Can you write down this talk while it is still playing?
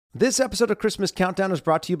This episode of Christmas Countdown is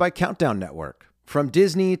brought to you by Countdown Network. From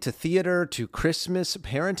Disney to theater to Christmas,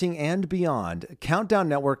 parenting, and beyond, Countdown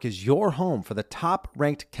Network is your home for the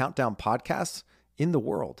top-ranked countdown podcasts in the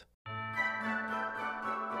world.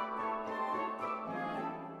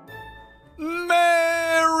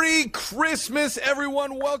 Merry Christmas,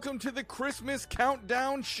 everyone. Welcome to the Christmas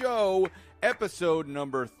Countdown Show, episode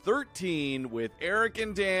number 13 with Eric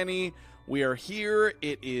and Danny. We are here.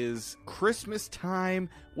 It is Christmas time.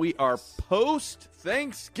 We are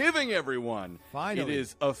post-Thanksgiving, everyone. Finally. It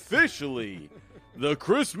is officially the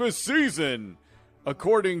Christmas season,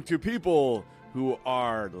 according to people who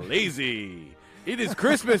are lazy. It is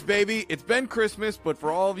Christmas, baby. It's been Christmas, but for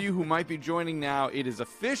all of you who might be joining now, it is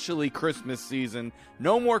officially Christmas season.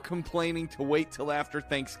 No more complaining to wait till after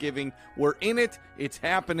Thanksgiving. We're in it. It's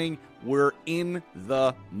happening. We're in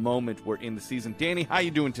the moment. We're in the season. Danny, how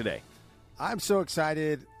you doing today? I'm so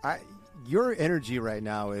excited. Your energy right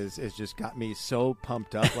now is just got me so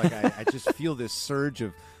pumped up. Like I just feel this surge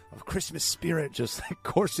of Christmas spirit just like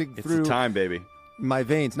coursing through It's the time, baby. my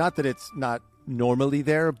veins. Not that it's not normally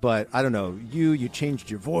there, but I don't know. You changed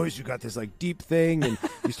your voice. You got this like deep thing, and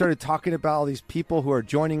you started talking about all these people who are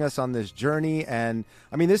joining us on this journey. And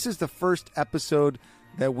I mean, this is the first episode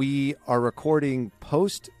that we are recording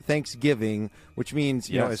post Thanksgiving, which means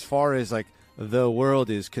you know, as far as like the world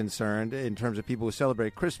is concerned, in terms of people who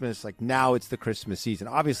celebrate Christmas, like now it's the Christmas season.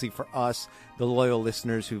 Obviously for us, the loyal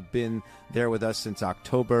listeners who've been there with us since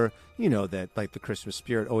October, you know that like the Christmas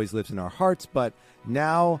spirit always lives in our hearts. But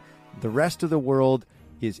now the rest of the world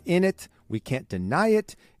is in it. We can't deny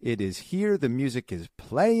it. It is here. The music is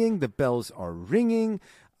playing. The bells are ringing.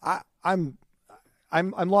 I'm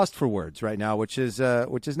lost for words right now, which is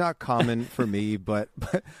not common for me. But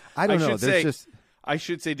I don't know. I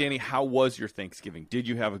should say, Danny, how was your Thanksgiving? Did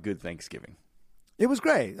you have a good Thanksgiving? It was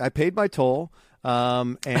great. I paid my toll,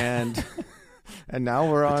 and and now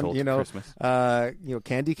we're on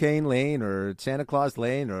Candy Cane Lane or Santa Claus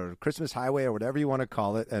Lane or Christmas Highway or whatever you want to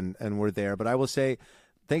call it, and we're there. But I will say,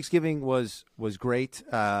 Thanksgiving was great.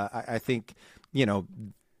 I think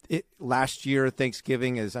last year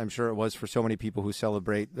Thanksgiving, as I'm sure it was for so many people who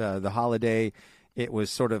celebrate the holiday, it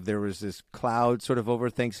was sort of, there was this cloud sort of over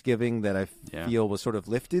Thanksgiving that I feel was sort of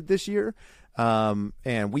lifted this year. And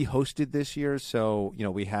we hosted this year. So,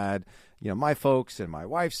 we had, my folks and my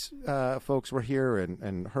wife's folks were here,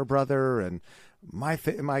 and her brother and my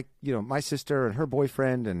sister and her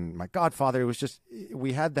boyfriend and my godfather. It was just,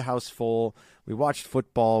 we had the house full. We watched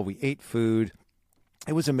football. We ate food.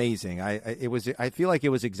 It was amazing. I feel like it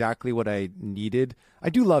was exactly what I needed. I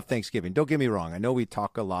do love Thanksgiving. Don't get me wrong. I know we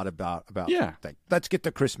talk a lot about like, let's get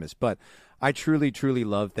to Christmas, but I truly, truly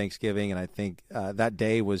love Thanksgiving. And I think that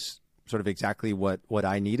day was sort of exactly what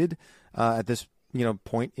I needed at this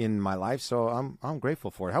point in my life. So I'm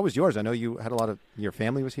grateful for it. How was yours? I know you had a lot of your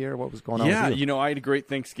family was here. What was going on with you? I had a great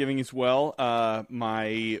Thanksgiving as well.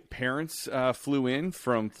 My parents flew in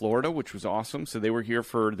from Florida, which was awesome. So they were here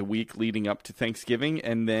for the week leading up to Thanksgiving.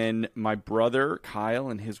 And then my brother, Kyle,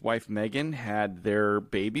 and his wife, Megan, had their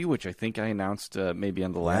baby, which I think I announced maybe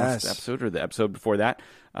on the last episode or the episode before that.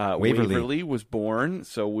 Waverly was born.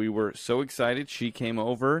 So we were so excited. She came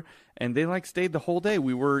over. And they stayed the whole day.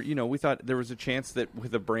 We were, we thought there was a chance that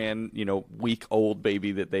with a brand, week-old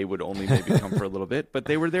baby that they would only maybe come for a little bit. But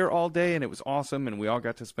they were there all day, and it was awesome. And we all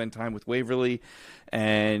got to spend time with Waverly.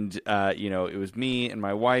 And, it was me and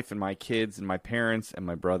my wife and my kids and my parents and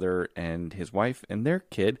my brother and his wife and their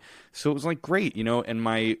kid. So it was great, And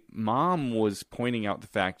my mom was pointing out the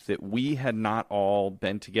fact that we had not all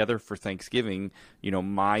been together for Thanksgiving,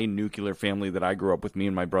 my nuclear family that I grew up with, me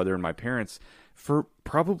and my brother and my parents, for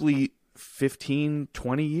probably 15,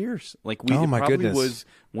 20 years. Goodness. Was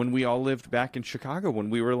when we all lived back in Chicago when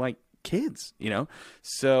we were kids,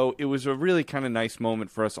 So it was a really kind of nice moment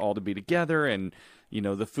for us all to be together. And,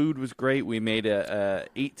 the food was great. We made a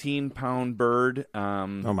 18-pound bird. Oh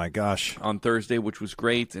my gosh. On Thursday, which was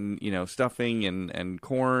great. And, stuffing and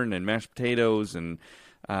corn and mashed potatoes. And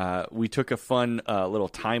we took a fun little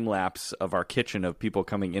time lapse of our kitchen, of people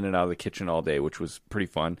coming in and out of the kitchen all day, which was pretty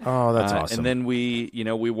fun. Oh, that's awesome. And then we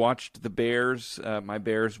watched the Bears, my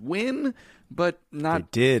Bears win, but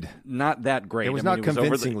not that great. It was not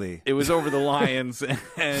convincingly. It was over the Lions,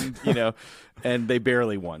 and and they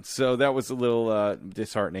barely won. So that was a little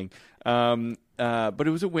disheartening. But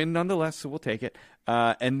it was a win nonetheless, so we'll take it.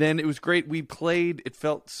 And then it was great. We played. It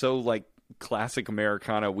felt so classic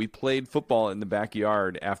Americana. We played football in the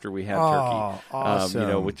backyard after we had turkey.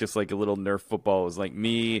 Awesome. With just a little Nerf football. It was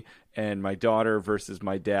me and my daughter versus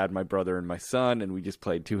my dad, my brother, and my son, and we just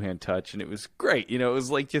played two-hand touch, and it was great. It was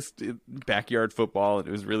just backyard football, and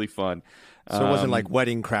it was really fun. So it wasn't like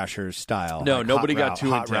Wedding Crashers style. No, like nobody hot got too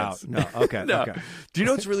hot intense. No, okay, No. okay. Do you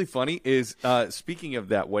know what's really funny is, speaking of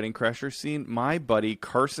that Wedding Crashers scene, my buddy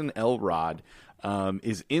Carson Elrod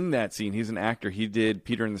is in that scene. He's an actor. He did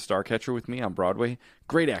Peter and the Starcatcher with me on Broadway.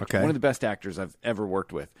 Great actor. Okay. One of the best actors I've ever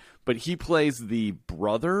worked with. But he plays the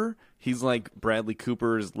brother. He's like Bradley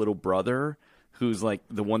Cooper's little brother, who's like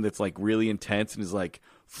the one that's like really intense and is like,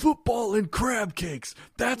 football and crab cakes.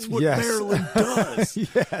 That's what Maryland does.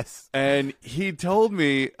 Yes. And he told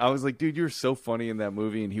me, I was like, dude, you're so funny in that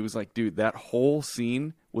movie. And he was like, dude, that whole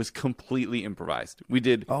scene was completely improvised. We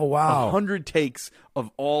did 100 takes of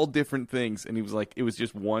all different things. And he was like, it was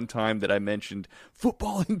just one time that I mentioned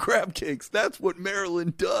football and crab cakes. That's what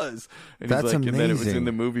Maryland does. And That's he's like, amazing. And then it was in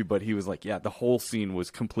the movie, but he was like, yeah, the whole scene was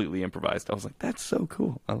completely improvised. I was like, that's so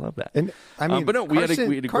cool. I love that. And I mean, but no, we had a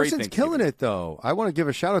great Carson's Thanksgiving. killing it, though. I want to give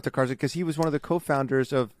a shout out to Carson because he was one of the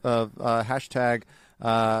co-founders of hashtag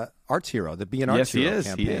Arts Hero, the Be an Arts Hero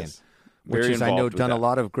campaign. He is. Which Very is, I know, involved with done a that.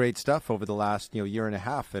 lot of great stuff over the last year and a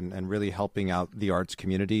half, and really helping out the arts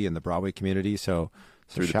community and the Broadway community. So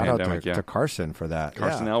Through the shout out pandemic, to Carson for that.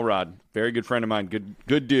 Carson yeah. Elrod, very good friend of mine,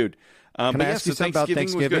 good dude. Can I ask you something about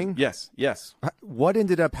Thanksgiving? Was good. Yes. What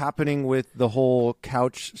ended up happening with the whole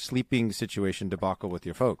couch sleeping situation debacle with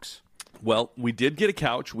your folks? Well, we did get a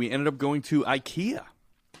couch. We ended up going to IKEA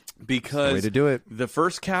because way to do it. The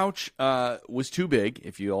first couch was too big,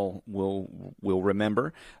 if you all will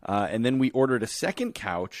remember, and then we ordered a second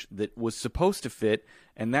couch that was supposed to fit.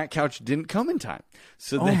 And that couch didn't come in time.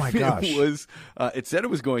 So then my gosh. it said it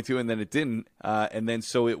was going to, and then it didn't. And then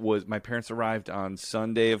so it was, my parents arrived on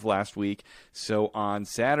Sunday of last week. So on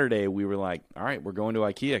Saturday, we were like, all right, we're going to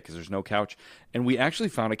IKEA because there's no couch. And we actually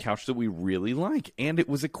found a couch that we really like. And it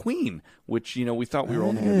was a queen, which, we thought we were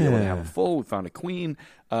only going to be able to have a full. We found a queen.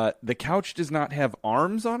 The couch does not have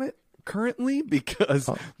arms on it currently because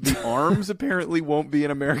the arms apparently won't be in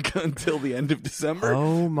America until the end of December.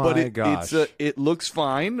 Oh my gosh. It looks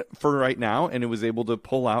fine for right now, and it was able to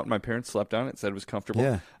pull out. My parents slept on it, said it was comfortable.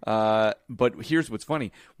 Yeah. But here's what's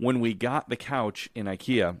funny. When we got the couch in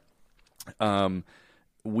IKEA,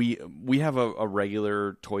 we have a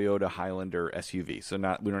regular Toyota Highlander SUV. So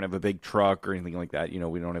we don't have a big truck or anything like that.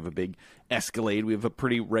 We don't have a big Escalade. We have a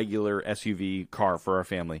pretty regular SUV car for our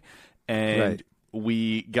family. And Right.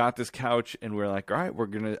 we got this couch and we're like, all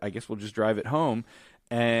right, I guess we'll just drive it home.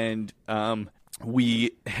 And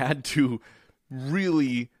we had to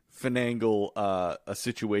really finagle a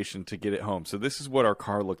situation to get it home. So this is what our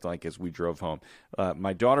car looked like as we drove home.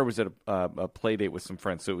 My daughter was at a play date with some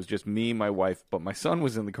friends, so it was just me, my wife, but my son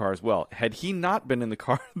was in the car as well. Had he not been in the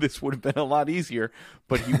car, this would have been a lot easier,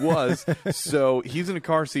 but he was. So he's in a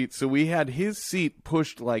car seat. So we had his seat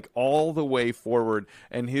pushed like all the way forward,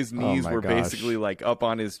 and his knees my were gosh. basically like up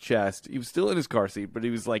on his chest. He was still in his car seat, but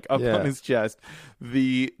he was like up Yeah. on his chest.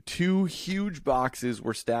 The two huge boxes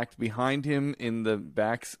were stacked behind him in the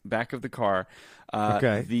back of the car.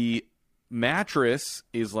 Okay. The mattress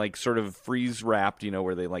is like sort of freeze wrapped,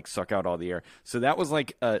 where they like suck out all the air. So that was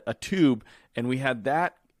like a tube, and we had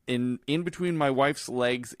that in between my wife's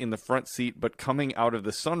legs in the front seat, but coming out of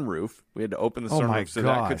the sunroof. We had to open the Oh my sunroof so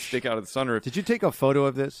that could gosh. stick out of the sunroof. Did you take a photo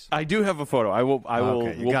of this? I do have a photo. I will.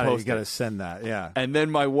 Okay, you we'll gotta, post you gotta it. send that. Yeah. And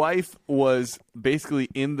then my wife was basically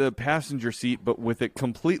in the passenger seat, but with it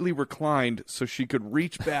completely reclined so she could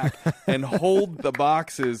reach back and hold the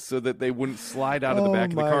boxes so that they wouldn't slide out of the Oh back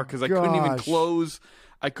of the my car because I couldn't even gosh. close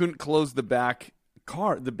the back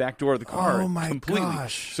door of the car Oh my completely.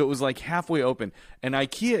 gosh. So it was like halfway open. And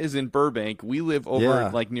IKEA is in Burbank. We live over Yeah.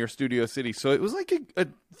 like near Studio City. So it was like a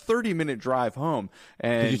 30-minute drive home.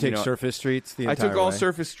 And Did you take surface streets the I entire took all way?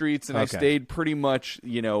 surface streets, and I Okay. stayed pretty much,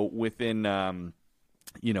 within,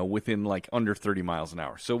 within like under 30 miles an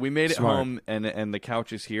hour. So we made it Smart. home, and the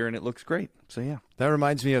couch is here, and it looks great. So yeah, That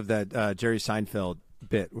reminds me of that Jerry Seinfeld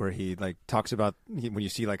bit where he like talks about when you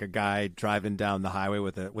see like a guy driving down the highway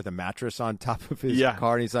with a mattress on top of his Yeah.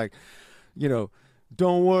 car, and he's like,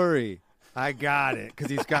 don't worry, I got it, because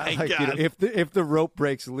he's got I like got it. if the rope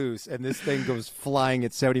breaks loose and this thing goes flying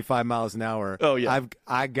at 75 miles an hour, Oh, yeah.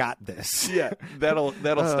 I got this. yeah, that'll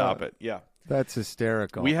stop it. Yeah. That's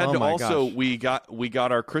hysterical. We had Oh to my also gosh. we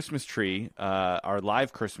got our Christmas tree, our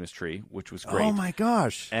live Christmas tree, which was great. Oh my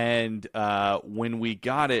gosh. And when we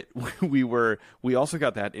got it, we also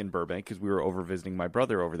got that in Burbank because we were over visiting my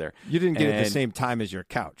brother over there. You didn't get it at the And- same time as your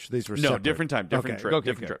couch. These were No, separate. different time, different Okay, trip,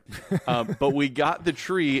 okay, different good. trip. But we got the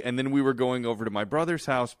tree, and then we were going over to my brother's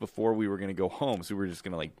house before we were going to go home. So we were just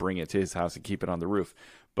going to like bring it to his house and keep it on the roof.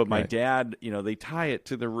 But my Right. dad, they tie it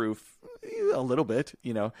to the roof a little bit,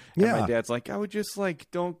 And my dad's like, I would just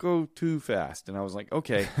don't go too fast. And I was like,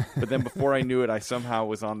 okay. But then before I knew it, I somehow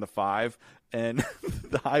was on the 5 and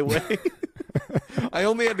the highway. I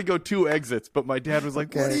only had to go 2 exits, but my dad was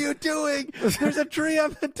like, what are you doing? There's a tree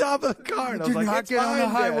on the top of the car. And I was like, not get on the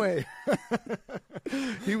highway.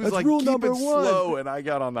 He was That's like, rule keep number it 1. slow, and I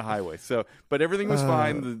got on the highway. But everything was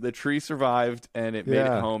fine. The tree survived, and it made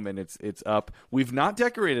it home, and it's up. We've not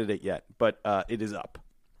decorated it yet, but it is up.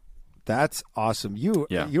 That's awesome. You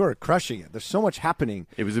are crushing it. There's so much happening.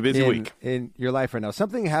 It was a busy week in your life right now.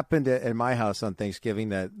 Something happened at my house on Thanksgiving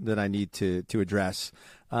that I need to address.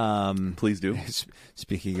 Please do.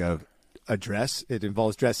 Speaking of address, it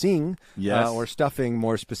involves dressing, or stuffing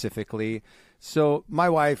more specifically. So my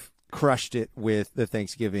wife crushed it with the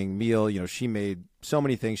Thanksgiving meal. She made so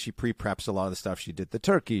many things. She pre-preps a lot of the stuff. She did the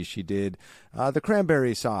turkey. She did the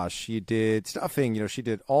cranberry sauce. She did stuffing. She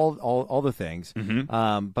did all the things.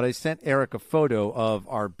 Mm-hmm. But I sent Eric a photo of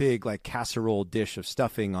our big casserole dish of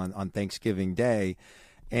stuffing on Thanksgiving Day,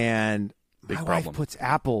 and my wife puts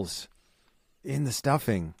apples in the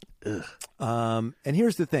stuffing. Ugh. And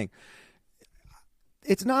here's the thing.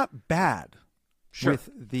 It's not bad with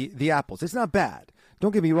the apples. It's not bad.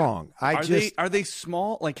 Don't get me wrong. Are they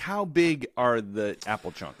small? How big are the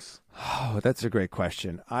apple chunks? Oh, that's a great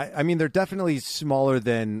question. I mean, they're definitely smaller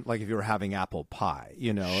than if you were having apple pie.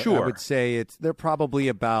 Sure. I would say they're probably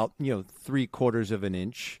about 3/4 of an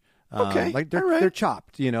inch. Okay, they're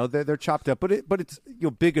chopped. They're chopped up, but it's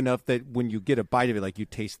big enough that when you get a bite of it, you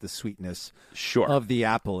taste the sweetness of the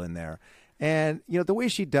apple in there. And, the way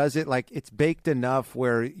she does it, it's baked enough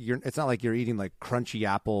where it's not like you're eating crunchy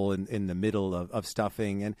apple in the middle of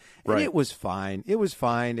stuffing. And it was fine. It was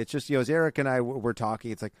fine. It's just, as Eric and I were talking,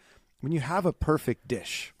 it's when you have a perfect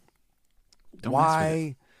dish,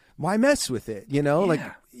 why mess with it?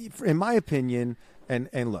 In my opinion,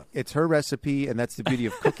 and look, it's her recipe, and that's the beauty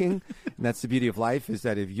of cooking, and that's the beauty of life, is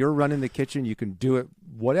that if you're running the kitchen, you can do it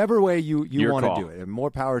whatever way you want to do it, and more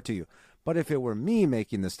power to you. But if it were me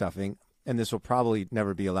making the stuffing, and this will probably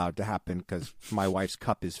never be allowed to happen because my wife's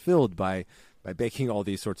cup is filled by baking all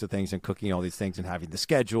these sorts of things and cooking all these things and having the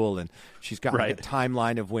schedule, and she's got a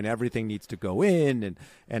timeline of when everything needs to go in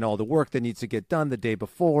and all the work that needs to get done the day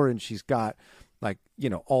before, and she's got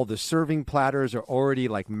all the serving platters are already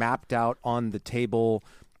mapped out on the table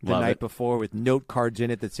the night before with note cards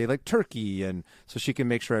in it that say turkey, and so she can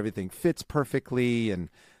make sure everything fits perfectly. And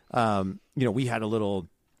we had a little,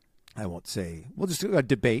 I won't say, we'll just do a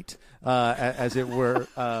debate, as it were,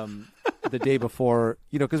 the day before,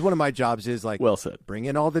 because one of my jobs is well said, bring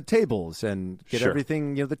in all the tables and get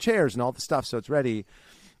everything, the chairs and all the stuff so it's ready.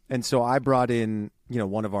 And so I brought in,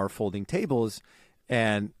 one of our folding tables,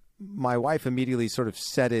 and my wife immediately sort of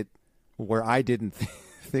set it where I didn't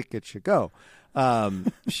think it should go.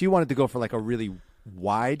 She wanted to go for a really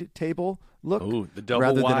wide table look. Ooh, the double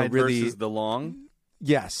rather wide than a really, versus the long?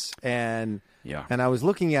 Yes. And I was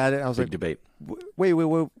looking at it, and I was Big debate. Wait,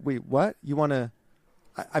 what? You want to?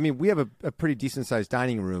 I mean, we have a pretty decent sized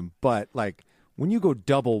dining room, but when you go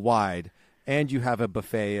double wide and you have a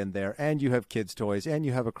buffet in there and you have kids' toys and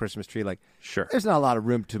you have a Christmas tree, there's not a lot of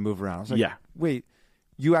room to move around. I was like, wait,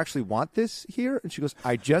 you actually want this here? And she goes,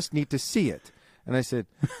 I just need to see it. And I said,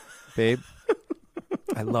 babe,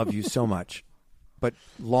 I love you so much, but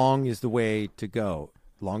long is the way to go.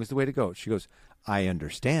 Long is the way to go. She goes, I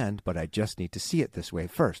understand, but I just need to see it this way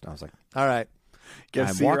first. And I was like, all right,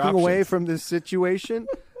 I'm walking away from this situation.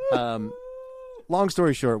 Long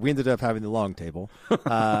story short, we ended up having the long table.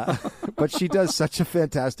 But she does such a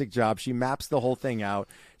fantastic job. She maps the whole thing out.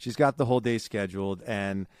 She's got the whole day scheduled.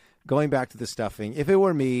 And going back to the stuffing, if it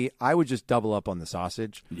were me, I would just double up on the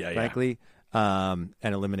sausage, frankly, and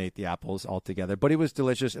eliminate the apples altogether. But it was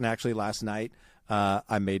delicious. And actually last night,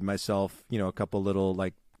 I made myself, a couple little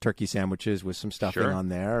turkey sandwiches with some stuffing on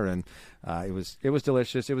there, and it was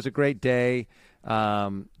delicious. It was a great day.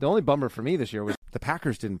 The only bummer for me this year was the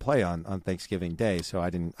Packers didn't play on Thanksgiving Day, so I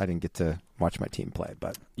didn't get to watch my team play.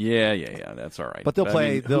 But yeah, that's all right. But they'll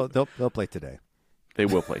play. They'll play today. They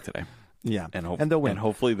will play today. Yeah, and they'll win. And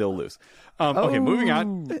hopefully they'll lose. Okay, moving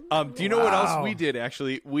on. Do you know what else we did?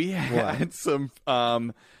 Actually, we had some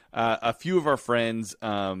a few of our friends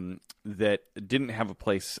that didn't have a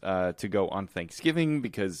place to go on Thanksgiving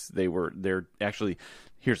because they're actually.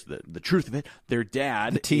 Here's the truth of it. Their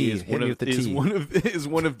dad is one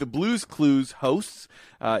of the Blues Clues hosts.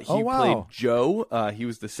 He played Joe. He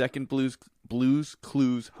was the second Blues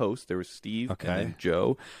Clues host. There was Steve and then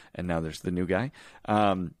Joe, and now there's the new guy.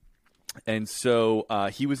 And so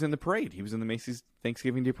he was in the parade. He was in the Macy's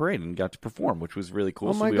Thanksgiving Day Parade and got to perform, which was really cool.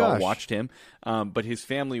 Oh so my we gosh. all watched him. But his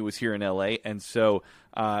family was here in L.A., and so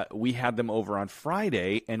we had them over on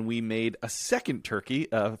Friday, and we made a second turkey,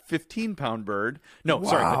 a 15-pound bird. No,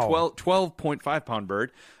 sorry, a 12.5-pound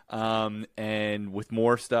bird, and with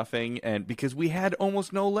more stuffing, and because we had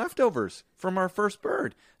almost no leftovers from our first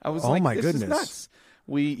bird. I was like, my this goodness. is nuts.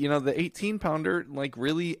 We, the 18-pounder,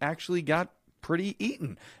 really actually got pretty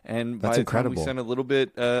eaten, and by the time we sent a little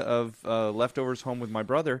bit of leftovers home with my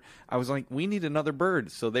brother, I was like, we need another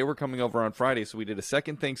bird. So they were coming over on Friday, so we did a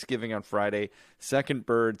second Thanksgiving on Friday, second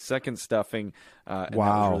bird, second stuffing, and that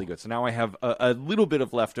was really good. So now I have a little bit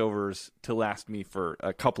of leftovers to last me for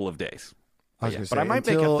a couple of days. But I might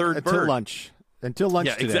make a third bird until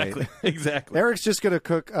lunch today. Exactly. Eric's just going to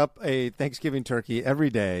cook up a Thanksgiving turkey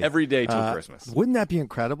every day till Christmas. Wouldn't that be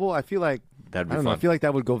incredible? I feel like that'd be fun. I feel like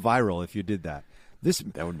that would go viral if you did that.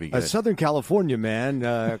 That would be good. A Southern California man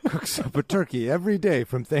cooks up a turkey every day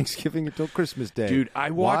from Thanksgiving until Christmas Day. Dude,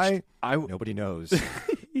 Why? Nobody knows.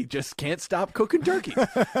 He just can't stop cooking turkey.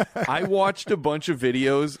 I watched a bunch of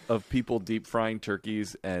videos of people deep frying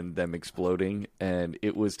turkeys and them exploding, and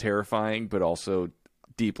it was terrifying, but also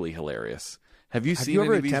deeply hilarious. Have you seen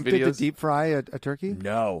ever any of these attempted videos? to deep fry a turkey?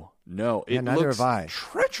 No. It neither looks have I.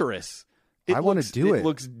 treacherous. I want to do it. It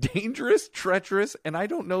looks dangerous, treacherous, and I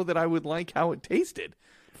don't know that I would like how it tasted.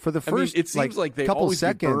 For the first, it seems like they couple always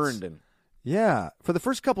seconds, get burned. And... Yeah, for the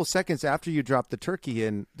first couple seconds after you drop the turkey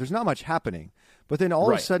in, there's not much happening. But then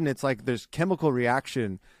all of a sudden, it's like there's chemical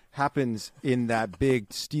reaction happens in that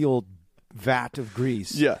big steel vat of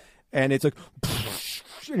grease. Yeah. And it's like,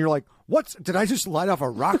 and you're like, did I just light off a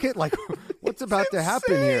rocket? Like, what's about to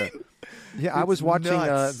happen here? Yeah, I was watching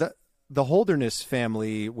the Holderness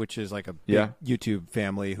family, which is like a big YouTube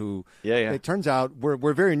family who, it turns out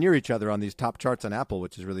we're very near each other on these top charts on Apple,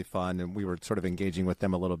 which is really fun. And we were sort of engaging with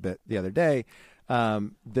them a little bit the other day.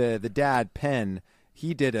 The dad, Penn,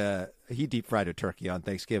 he deep fried a turkey on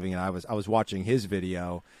Thanksgiving, and I was watching his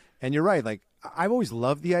video. And you're right. Like, I've always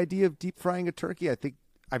loved the idea of deep frying a turkey. I think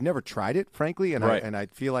I've never tried it, frankly. And I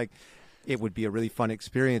feel like it would be a really fun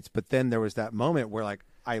experience. But then there was that moment where, like,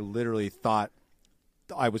 I literally thought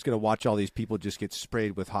I was going to watch all these people just get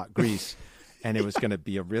sprayed with hot grease, and it was going to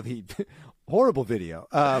be a really horrible video.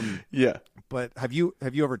 But have you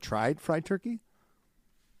ever tried fried turkey?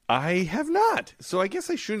 I have not. So I guess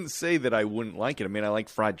I shouldn't say that I wouldn't like it. I mean, I like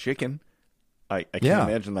fried chicken. I can't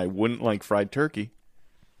imagine I wouldn't like fried turkey.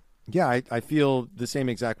 Yeah, I feel the same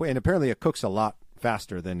exact way. And apparently it cooks a lot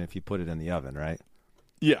faster than if you put it in the oven, right?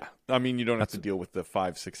 Yeah. I mean, you don't have to deal with the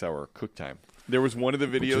 5-6 hour cook time. There was one of the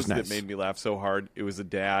videos that made me laugh so hard. It was a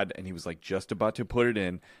dad, and he was like just about to put it in,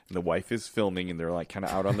 and the wife is filming, and they're like kind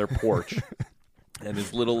of out on their porch, and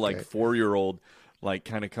his little like 4-year-old like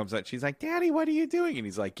kind of comes out. She's like, "Daddy, what are you doing?" And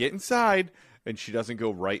he's like, "Get inside." And she doesn't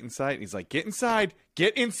go right inside. And he's like, "Get inside,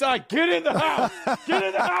 get inside, get in the house, get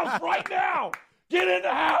in the house right now." Get in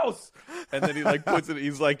the house, and then he like puts it.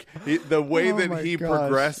 He's like the way that he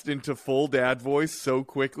progressed into full dad voice so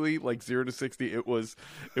quickly, like 0 to 60. It was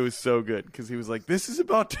so good because he was like, "This is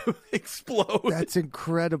about to explode." That's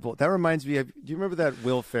incredible. That reminds me of. Do you remember that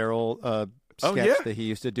Will Ferrell sketch that he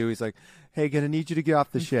used to do? He's like, "Hey, gonna need you to get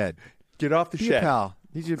off the shed. Get off the shed. Be a pal.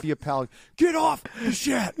 Need you to be a pal. Get off the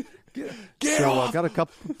shed. Get off." Got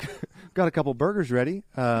a couple burgers ready.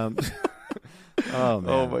 Oh, man.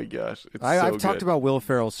 Oh, my gosh. I've talked about Will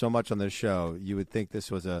Ferrell so much on this show. You would think this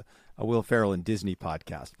was a Will Ferrell and Disney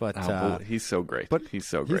podcast. But he's so great. He's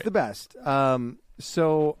the best.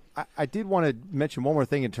 So I did want to mention one more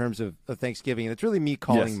thing in terms of Thanksgiving, and it's really me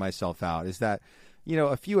calling myself out, is that,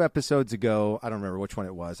 a few episodes ago, I don't remember which one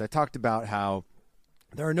it was, I talked about how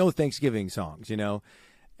there are no Thanksgiving songs,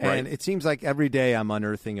 And it seems like every day I'm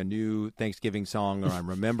unearthing a new Thanksgiving song, or I'm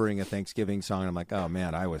remembering a Thanksgiving song, and I'm like, oh,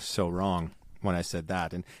 man, I was so wrong when I said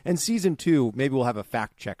that. And season 2, maybe we'll have a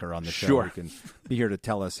fact checker on the show. Sure. Who can be here to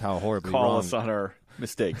tell us how horribly Call wrong. us on our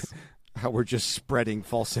mistakes. How we're just spreading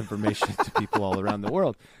false information to people all around the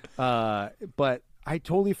world. But I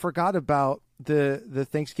totally forgot about the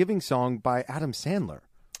Thanksgiving song by Adam Sandler.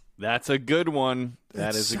 That's a good one.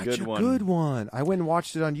 That's a good one. I went and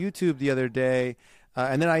watched it on YouTube the other day,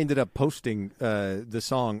 and then I ended up posting the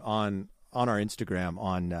song on our Instagram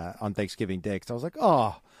on Thanksgiving Day, because I was like,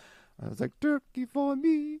 I was like, turkey for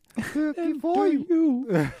me, turkey for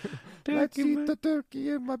you. Let's eat the turkey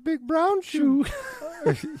in my big brown shoe.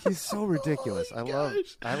 He's so ridiculous. I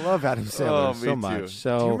love Adam Sandler so much.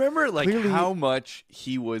 So do you remember how much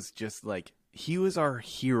he was just like he was our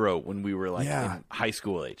hero when we were like in high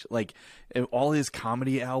school age. Like all his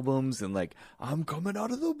comedy albums and like I'm coming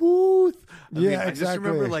out of the booth. I just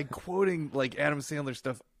remember like quoting like Adam Sandler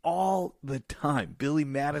stuff all the time. Billy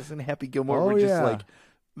Madison, Happy Gilmore were just like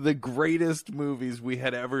the greatest movies we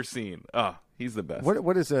had ever seen. Oh, he's the best.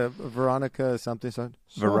 What is a Veronica something? So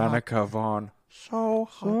Veronica Vaughn. So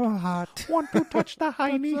hot. Want to touch the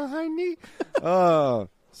hiney? Oh.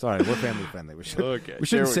 Sorry, we're family friendly. We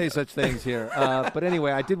shouldn't say such things here. But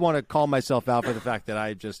anyway, I did want to call myself out for the fact that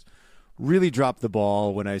I just really dropped the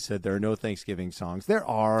ball when I said there are no Thanksgiving songs. There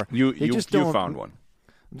are. You found one.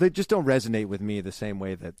 They just don't resonate with me the same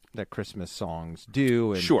way that Christmas songs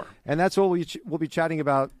do. And, sure. And that's what we'll be chatting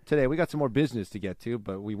about today. We got some more business to get to,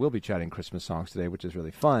 but we will be chatting Christmas songs today, which is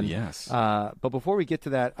really fun. Yes. But before we get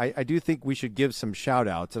to that, I do think we should give some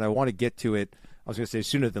shout-outs, and I want to get to it. I was going to say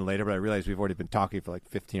sooner than later, but I realize we've already been talking for like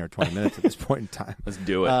 15 or 20 minutes at this point in time. Let's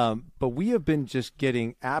do it. But we have been just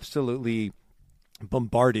getting absolutely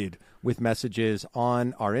bombarded with messages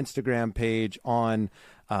on our Instagram page, on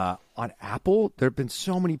Apple. There have been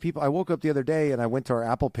so many people. I woke up the other day and I went to our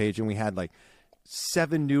Apple page and we had like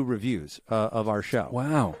 7 new reviews of our show.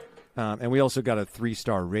 Wow. And we also got a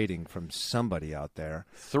 3-star rating from somebody out there.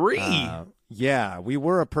 3? Yeah, we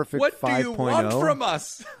were a perfect 5.0. What do you want from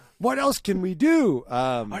us? What else can we do?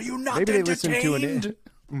 Are you not maybe entertained?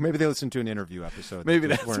 Maybe they listened to an interview episode. Maybe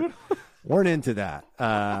that's weren't into that.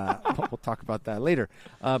 We'll talk about that later.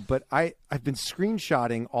 But I've been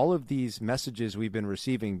screenshotting all of these messages we've been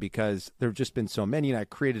receiving because there have just been so many, and I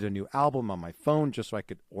created a new album on my phone just so I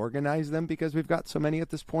could organize them because we've got so many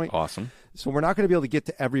at this point. Awesome. So we're not going to be able to get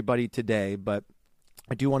to everybody today, but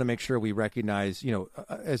I do want to make sure we recognize,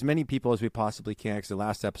 as many people as we possibly can. Because the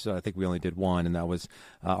last episode, I think we only did one, and that was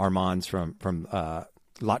Armand's from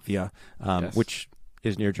Latvia, which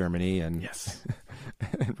is near Germany and,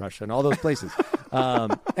 and Russia and all those places.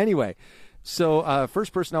 Anyway, so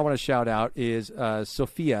first person I want to shout out is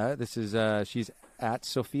Sophia. This is she's at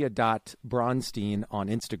Sophia.Bronstein on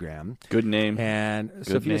Instagram. Good name. And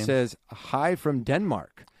Sophia says, hi from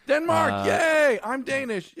Denmark. Denmark, yay! I'm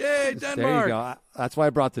Danish, yay, Denmark. There you go. That's why I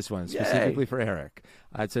brought this one, specifically for Eric.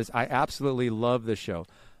 It says, I absolutely love the show.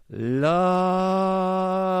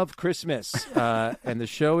 Love Christmas. And the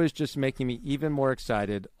show is just making me even more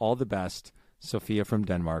excited. All the best, Sophia from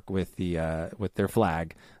Denmark with their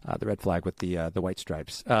flag, the red flag with the white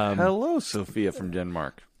stripes. Hello, Sophia from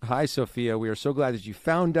Denmark. Hi, Sophia. We are so glad that you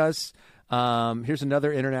found us. Here's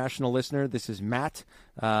another international listener. This is Matt.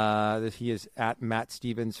 He is at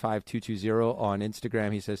MattStevens5220 on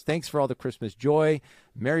Instagram. He says, thanks for all the Christmas joy.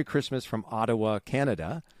 Merry Christmas from Ottawa,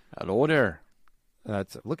 Canada. Hello there.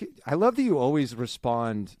 I love that you always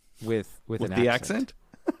respond with an the accent.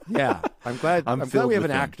 Yeah, I'm glad we have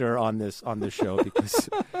an actor on this show because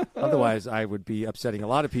otherwise I would be upsetting a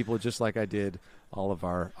lot of people just like I did all of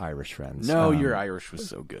our Irish friends. No, your Irish was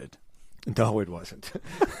so good. No, it wasn't.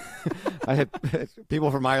 I had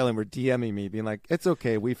people from Ireland were DMing me, being like, "It's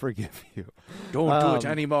okay, we forgive you. Don't do it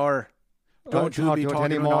anymore. Don't do it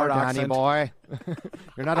anymore, Danny boy.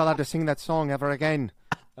 You're not allowed to sing that song ever again."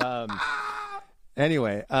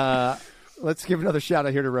 Anyway, let's give another shout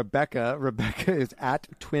out here to Rebecca. Rebecca is at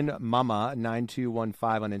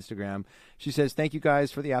twinmama9215 on Instagram. She says, thank you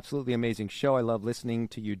guys for the absolutely amazing show. I love listening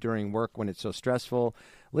to you during work when it's so stressful.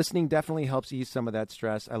 Listening definitely helps ease some of that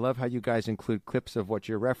stress. I love how you guys include clips of what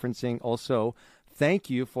you're referencing. Also, thank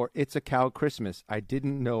you for It's a Cow Christmas. I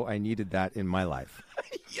didn't know I needed that in my life.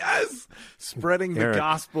 Yes! Spreading the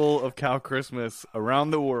gospel of Cow Christmas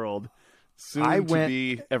around the world. Soon to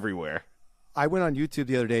be everywhere. I went on YouTube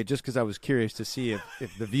the other day just because I was curious to see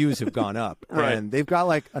if the views have gone up. Right. And they've got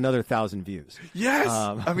like another 1,000 views. Yes.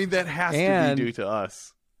 I mean, that has to be due to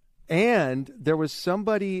us. And there was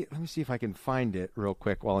somebody, let me see if I can find it real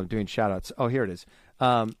quick while I'm doing shout outs. Oh, here it is.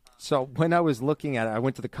 So when I was looking at it, I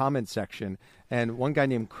went to the comments section and one guy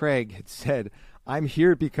named Craig had said, I'm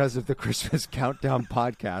here because of the Christmas Countdown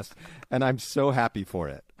podcast and I'm so happy for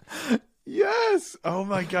it. Yes. Oh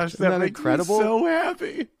my gosh. Isn't that makes incredible? Me so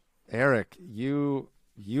happy. Eric, you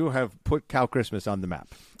have put Cow Christmas on the map.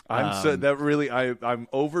 I'm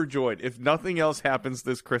overjoyed. If nothing else happens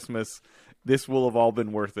this Christmas, this will have all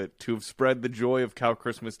been worth it to have spread the joy of Cow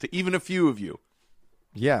Christmas to even a few of you.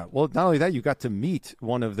 Yeah, well, not only that, you got to meet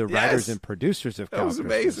one of the writers and producers of Cow Christmas. That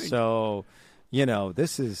was amazing. So,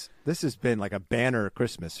 this has been like a banner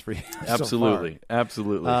Christmas for you. Absolutely, so far.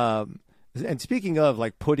 Absolutely. And speaking of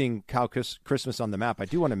like putting Cow Christmas on the map, I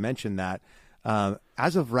do want to mention that.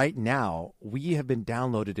 As of right now, we have been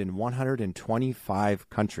downloaded in 125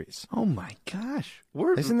 countries. Oh my gosh.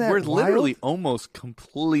 We're Isn't that literally almost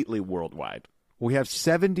completely worldwide. We have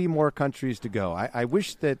 70 more countries to go. I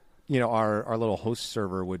wish that our little host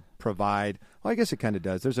server would provide. Well, I guess it kind of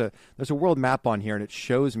does. There's a world map on here, and it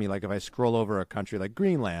shows me, like, if I scroll over a country like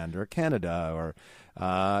Greenland or Canada or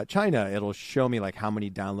China, it'll show me like how many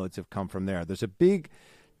downloads have come from there. There's a big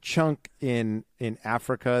chunk in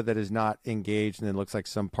Africa that is not engaged, and it looks like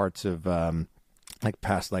some parts of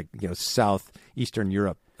past southeastern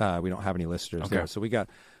Europe. We don't have any listeners there, so we got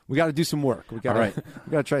to do some work. We got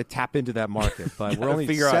to try to tap into that market, but we're only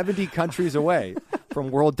 70 countries away from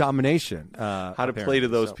world domination. How to play to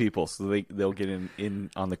those people so they'll get in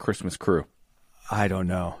on the Christmas crew. I don't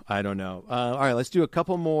know. All right, let's do a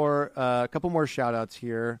couple more shout outs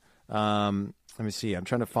here. Let me see. I'm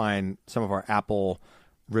trying to find some of our Apple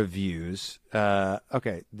reviews.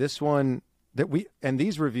 Okay, this one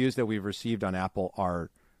these reviews that we've received on Apple are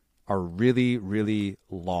really, really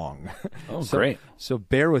long. Oh, great. So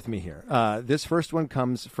bear with me here. This first one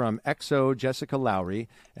comes from XO Jessica Lowry,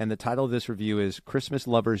 and the title of this review is Christmas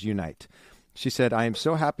Lovers Unite. She said, I am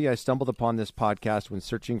so happy I stumbled upon this podcast when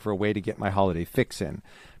searching for a way to get my holiday fix in.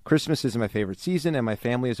 Christmas is my favorite season, and my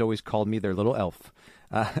family has always called me their little elf.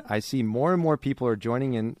 I see more and more people are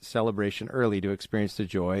joining in celebration early to experience the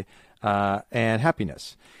joy and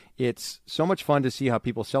happiness. It's so much fun to see how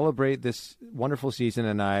people celebrate this wonderful season,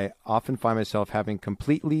 and I often find myself having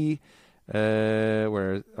completely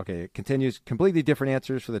different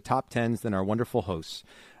answers for the top 10s than our wonderful hosts.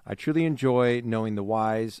 I truly enjoy knowing the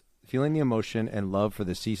whys, feeling the emotion, and love for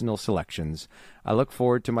the seasonal selections. I look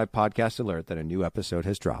forward to my podcast alert that a new episode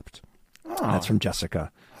has dropped. Oh, that's from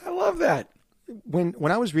Jessica. I love that. When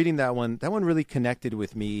I was reading that one really connected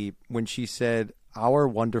with me when she said, our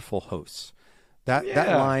wonderful hosts. That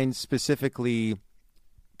line specifically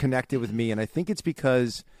connected with me, and I think it's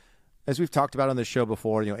because, as we've talked about on the show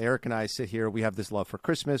before, Eric and I sit here, we have this love for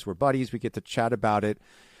Christmas, we're buddies, we get to chat about it,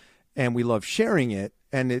 and we love sharing it.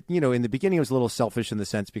 And it, in the beginning, it was a little selfish in the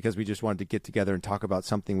sense because we just wanted to get together and talk about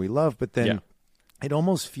something we love, but then it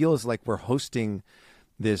almost feels like we're hosting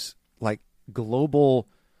this like global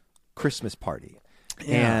Christmas party.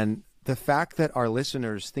 And the fact that our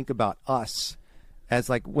listeners think about us as,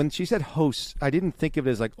 like, when she said hosts, I didn't think of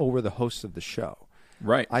it as like, oh, we're the hosts of the show.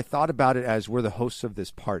 Right. I thought about it as we're the hosts of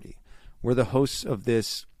this party. We're the hosts of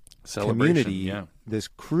this community, this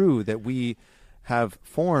crew that we have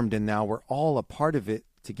formed, and now we're all a part of it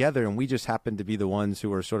together, and we just happen to be the ones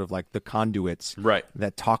who are sort of like the conduits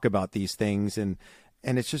that talk about these things. And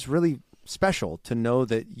it's just really special to know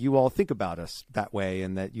that you all think about us that way,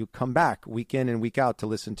 and that you come back week in and week out to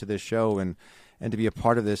listen to this show and to be a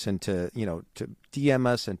part of this, and to DM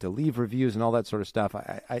us and to leave reviews and all that sort of stuff.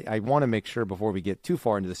 I want to make sure before we get too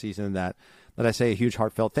far into the season that I say a huge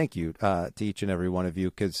heartfelt thank you to each and every one of you,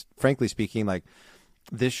 because frankly speaking, like,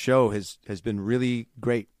 this show has been really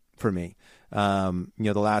great for me. The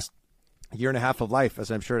last year and a half of life, as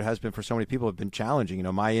I'm sure it has been for so many people, have been challenging.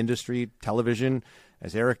 My industry, television,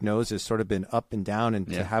 as Eric knows, has sort of been up and down, and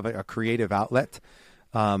to have a creative outlet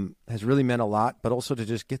has really meant a lot, but also to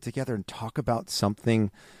just get together and talk about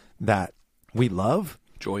something that we love.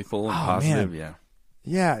 Joyful and positive, man.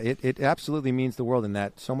 Yeah, it absolutely means the world, and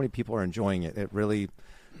that so many people are enjoying it. It really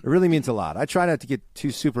means a lot. I try not to get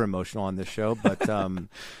too super emotional on this show, but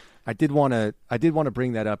I did want to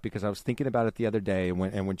bring that up because I was thinking about it the other day,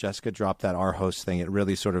 and when Jessica dropped that our host thing, it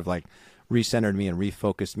really sort of like recentered me and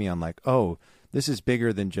refocused me on, like, oh, this is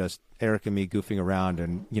bigger than just Eric and me goofing around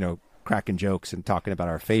and cracking jokes and talking about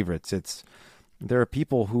our favorites. There are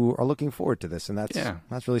people who are looking forward to this, and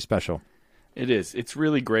that's really special. It is. It's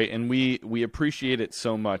really great, and we appreciate it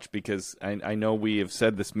so much because I know we have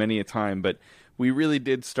said this many a time, but we really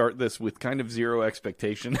did start this with kind of zero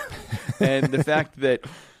expectation. And the fact that,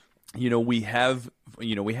 we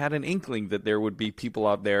had an inkling that there would be people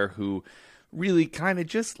out there who really kind of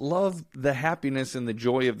just love the happiness and the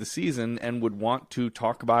joy of the season and would want to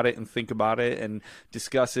talk about it and think about it and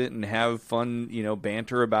discuss it and have fun,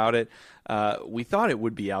 banter about it. We thought it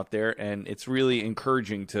would be out there, and it's really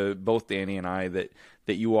encouraging to both Danny and I that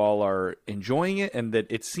you all are enjoying it, and that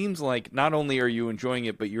it seems like not only are you enjoying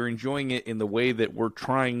it, but you're enjoying it in the way that we're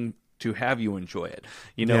trying to have you enjoy it.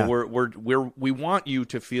 We want you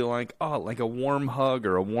to feel like, like a warm hug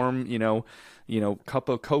or a warm, cup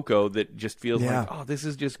of cocoa that just feels like, this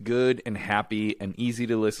is just good and happy and easy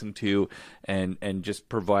to listen to, and just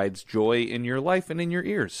provides joy in your life and in your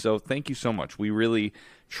ears. So thank you so much. We really,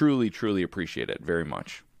 truly, truly appreciate it very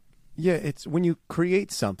much. Yeah, it's when you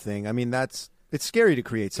create something, I mean, it's scary to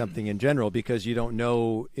create something in general because you don't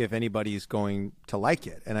know if anybody's going to like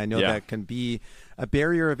it. And I know that can be a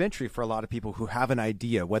barrier of entry for a lot of people who have an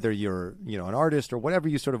idea, whether you're, an artist or whatever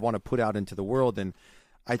you sort of want to put out into the world. And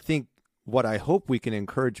I think what I hope we can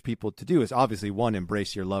encourage people to do is obviously, one,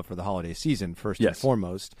 embrace your love for the holiday season first and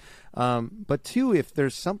foremost. But two, if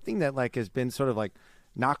there's something that like has been sort of like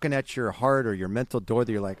knocking at your heart or your mental door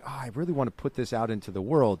that you're like, oh, I really want to put this out into the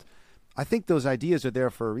world, I think those ideas are there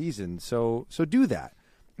for a reason. So do that.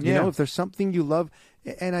 You know, if there's something you love,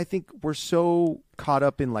 and I think we're so caught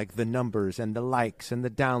up in like the numbers and the likes and the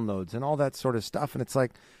downloads and all that sort of stuff. And it's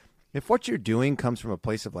like, if what you're doing comes from a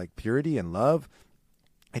place of like purity and love,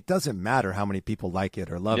 it doesn't matter how many people like it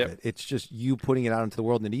or love it. It's just you putting it out into the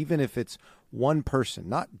world. And even if it's one person,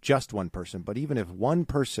 not just one person, but even if one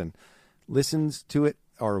person listens to it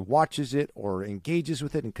or watches it or engages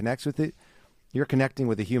with it and connects with it, you're connecting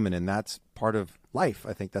with a human, and that's part of life.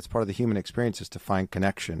 I think that's part of the human experience, is to find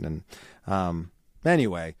connection. And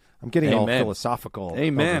anyway, I'm getting all philosophical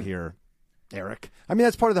over here, Eric. I mean,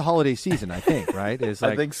 that's part of the holiday season, I think, right? Is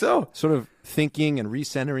like I think so. Sort of thinking and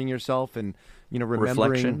recentering yourself, and remembering,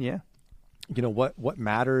 reflection, what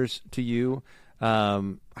matters to you.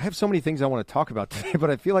 I have so many things I want to talk about today, but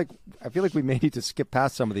I feel like we may need to skip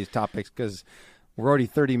past some of these topics because we're already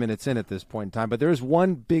 30 minutes in at this point in time. But there is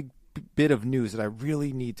one big bit of news that I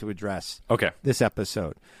really need to address. This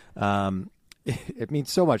episode. It means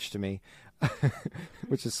so much to me,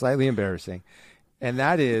 which is slightly embarrassing. And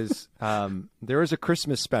that is, there is a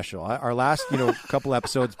Christmas special. Our last, couple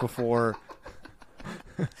episodes before.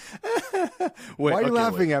 Why are you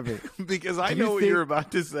laughing at me? Because I know what you're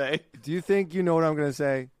about to say. Do you think you know what I'm going to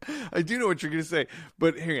say? I do know what you're going to say.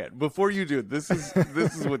 But hang on, before you do, this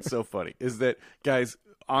is what's so funny is that, guys,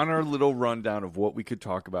 on our little rundown of what we could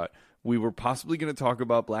talk about, we were possibly going to talk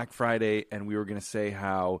about Black Friday, and we were going to say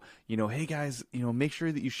how, hey guys, make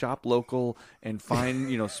sure that you shop local and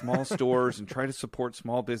find, small stores and try to support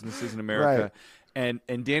small businesses in America. Right.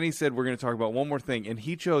 And Danny said we're going to talk about one more thing, and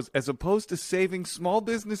he chose, as opposed to saving small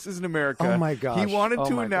businesses in America, oh my gosh, he wanted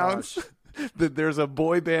to announce that there's a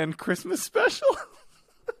boy band Christmas special.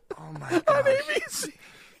 Oh my gosh. On ABC.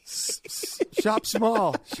 Shop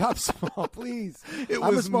small, please. It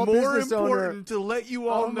was more important to let you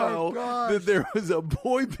all know that there was a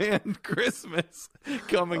boy band Christmas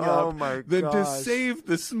coming up than to save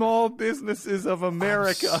the small businesses of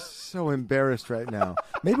America. I'm so embarrassed right now.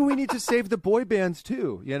 Maybe we need to save the boy bands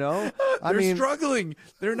too, They're struggling.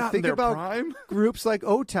 They're not in their prime. Groups like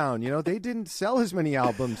O-Town, they didn't sell as many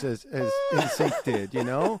albums as NSYNC did,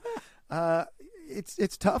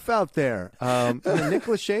 It's tough out there. Nick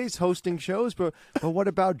Lachey's hosting shows, but what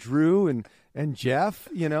about Drew and Jeff?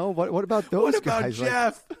 What about those guys?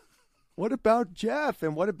 Jeff? What about Jeff?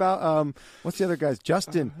 And what about what's the other guys?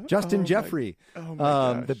 Justin Jeffrey,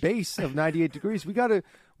 the bass of 98 Degrees. We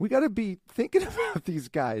gotta be thinking about these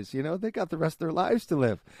guys. They got the rest of their lives to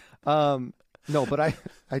live. No, but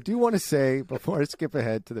I do want to say, before I skip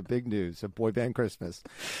ahead to the big news of Boy Band Christmas,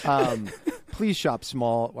 please shop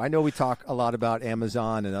small. I know we talk a lot about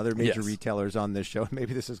Amazon and other major retailers on this show.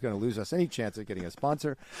 Maybe this is going to lose us any chance of getting a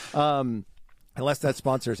sponsor, unless that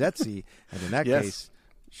sponsor is Etsy. And in that case,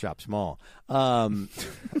 shop small. I don't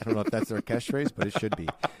know if that's their catchphrase, but it should be.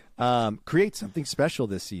 Create something special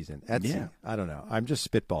this season. Etsy. Yeah. I don't know. I'm just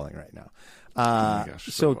spitballing right now.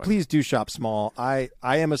 So please do shop small. I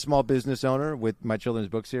am a small business owner with my children's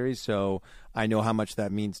book series, so I know how much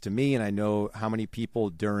that means to me, and I know how many people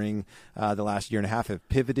during the last year and a half have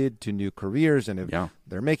pivoted to new careers, and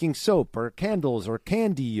they're making soap or candles or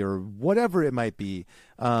candy or whatever it might be.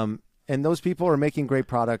 And those people are making great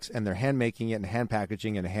products, and they're hand making it and hand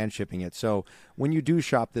packaging and hand shipping it. So when you do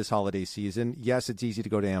shop this holiday season, yes, it's easy to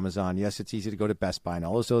go to Amazon. Yes, it's easy to go to Best Buy and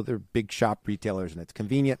all those other big shop retailers, and it's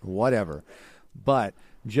convenient, whatever. But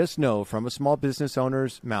just know from a small business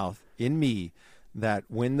owner's mouth, in me, that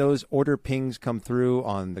when those order pings come through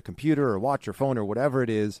on the computer or watch or phone or whatever it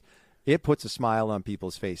is, it puts a smile on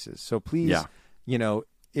people's faces. So please,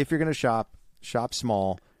 if you're going to shop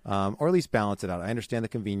small. Or at least balance it out. I understand the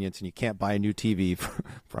convenience, and you can't buy a new TV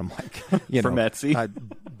from from Etsy,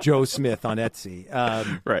 Joe Smith on Etsy,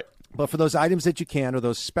 right? But for those items that you can, or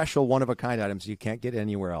those special one-of-a-kind items you can't get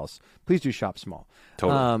anywhere else, please do shop small.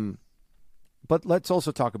 Totally. But let's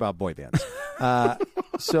also talk about boy bands.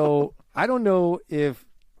 So I don't know if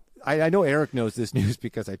I know Eric knows this news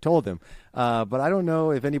because I told him, but I don't know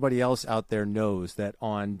if anybody else out there knows that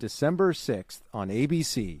on December 6th on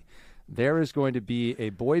ABC. There is going to be a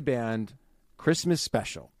boy band Christmas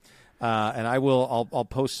special. And I'll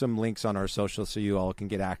post some links on our social so you all can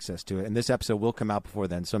get access to it. And this episode will come out before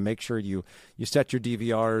then. So make sure you set your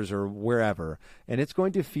DVRs or wherever. And it's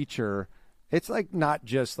going to feature, it's like not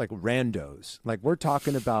just like randos. Like we're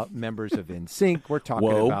talking about members of NSYNC. We're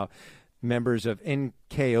talking about members of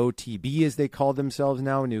NKOTB, as they call themselves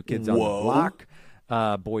now, New Kids on the Block.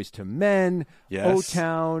 Boys to Men, Yes.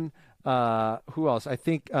 O-Town. Who else? I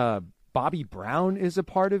think Bobby Brown is a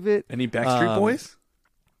part of it. Any Backstreet Boys?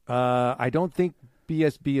 I don't think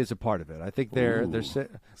BSB is a part of it. I think they're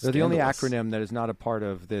the only acronym that is not a part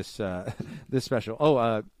of this this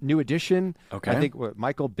special. New Edition. Okay. I think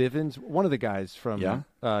Michael Bivins, one of the guys from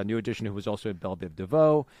New Edition, who was also in Belle Biv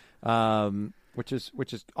DeVoe, which is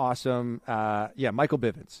awesome. Michael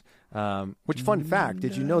Bivins. Which fun fact?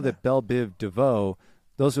 Did you know that Belle Biv DeVoe,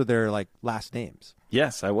 those are their like last names?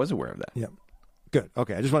 Yes, I was aware of that. Yeah. Good.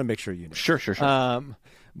 Okay. I just want to make sure you know. Sure.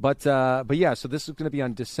 But yeah, so this is going to be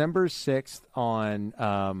on December 6th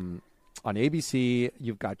on ABC.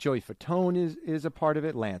 You've got Joey Fatone is a part of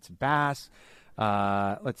it. Lance Bass.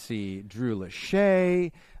 Let's see, Drew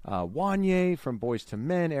Lachey, Wanye from Boys to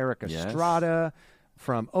Men, Eric Estrada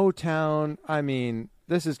from O-Town. I mean,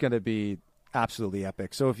 this is going to be absolutely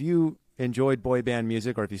epic. So if you enjoyed boy band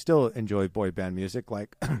music, or if you still enjoy boy band music,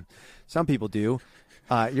 like some people do,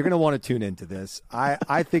 you're going to want to tune into this.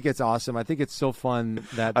 I think it's awesome. I think it's so fun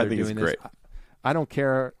that they're doing this. I don't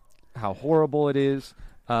care how horrible it is.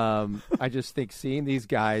 I just think seeing these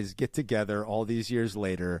guys get together all these years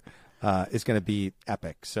later is going to be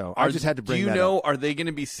epic. So I just had to bring that up. Are they going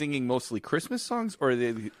to be singing mostly Christmas songs, or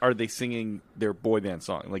are they singing their boy band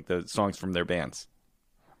song, like the songs from their bands?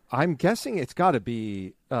 I'm guessing it's got to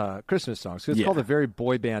be Christmas songs. It's called A Very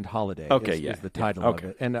Boy Band Holiday. Okay, is the title of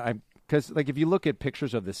it. And because like if you look at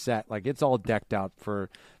pictures of the set, like it's all decked out for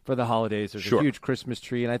the holidays. There's a huge Christmas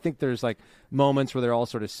tree, and I think there's like moments where they're all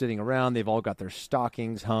sort of sitting around. They've all got their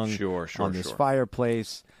stockings hung on this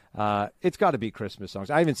fireplace. It's got to be Christmas songs.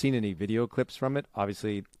 I haven't seen any video clips from it.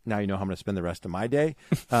 Obviously, now you know how I'm going to spend the rest of my day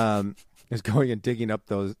is going and digging up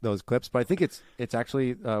those clips. But I think it's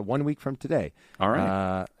actually 1 week from today. All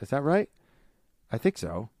right, is that right? I think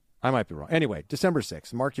so. I might be wrong. Anyway, December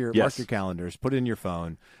 6th. Mark your calendars. Put it in your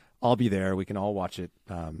phone. I'll be there. We can all watch it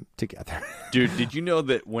together. Dude, did you know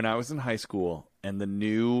that when I was in high school and the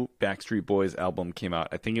new Backstreet Boys album came out,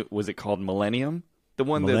 I think it was called Millennium? The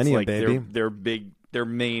one that's like their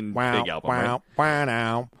main big album, right?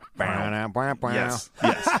 Yes.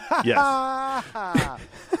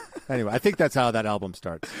 Anyway, I think that's how that album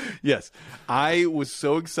starts. Yes. I was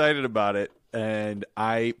so excited about it, and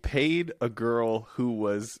I paid a girl who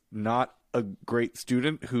was not a great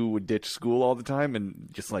student, who would ditch school all the time and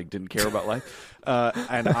just like didn't care about life.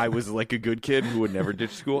 And I was like a good kid who would never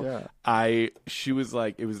ditch school. Yeah. She was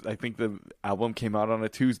like, I think the album came out on a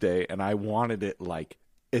Tuesday, and I wanted it like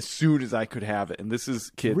as soon as I could have it. And this is,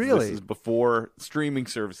 kids, Really? this is before streaming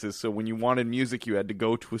services. So when you wanted music, you had to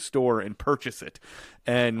go to a store and purchase it.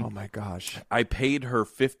 And oh my gosh, I paid her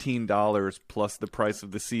 $15 plus the price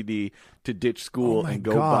of the CD to ditch school and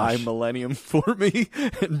go buy Millennium for me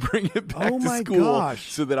and bring it back to school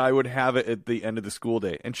so that I would have it at the end of the school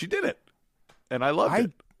day. And she did it. And I loved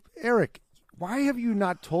it. Eric, why have you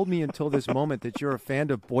not told me until this moment that you're a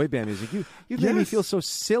fan of boy band music? You've made me feel so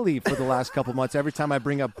silly for the last couple months every time I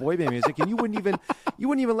bring up boy band music, and you wouldn't even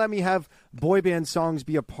let me have boy band songs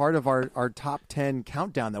be a part of our top 10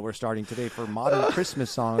 countdown that we're starting today for modern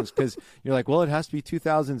Christmas songs, because you're like, well, it has to be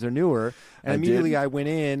 2000s or newer. And immediately I went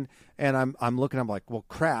in and I'm looking, I'm like, well,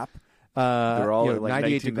 crap. They're all like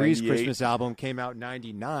 98 Degrees Christmas album came out in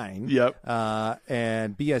 99. Yep.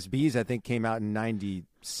 And BSB's, I think, came out in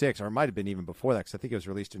 96, or it might have been even before that, because I think it was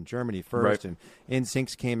released in Germany first. Right. And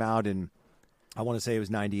NSYNC's came out in, I want to say it was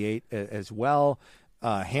 98 as well.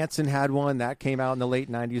 Hanson had one that came out in the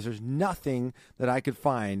late 90s. There's nothing that I could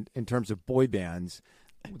find in terms of boy bands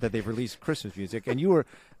that they've released Christmas music.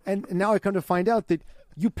 And now I come to find out that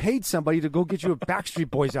you paid somebody to go get you a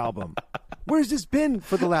Backstreet Boys album. Where's this been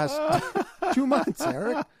for the last 2 months,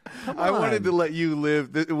 Eric? Come on. I wanted to let you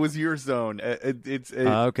live. It was your zone.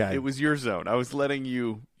 Okay. It was your zone. I was letting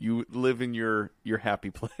you live in your happy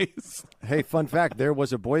place. Hey, fun fact: there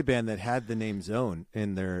was a boy band that had the name Zone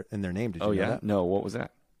in their name. Did you know that? No. What was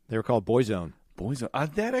that? They were called Boyzone.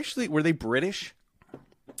 Boyzone. That actually, were they British?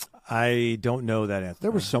 I don't know that answer.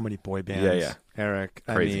 There were so many boy bands. Yeah. Eric.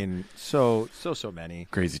 Crazy. I mean, so many.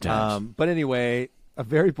 Crazy times. But anyway, A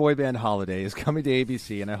Very Boy Band Holiday is coming to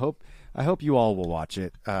ABC, and I hope you all will watch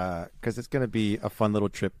it, because it's going to be a fun little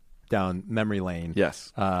trip down memory lane.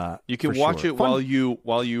 Yes. You can watch it while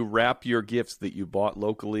you wrap your gifts that you bought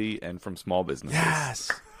locally and from small businesses. Yes.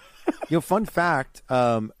 Fun fact.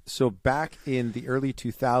 So back in the early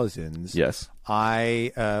 2000s, yes,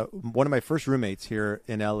 one of my first roommates here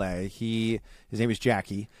in LA, his name is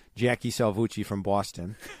Jackie Salvucci from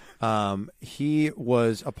Boston. He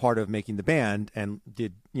was a part of making the band and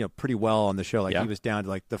did, pretty well on the show. Like he was down to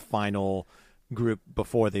like the final group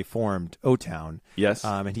before they formed O-Town. Yes.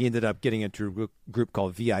 And he ended up getting into a group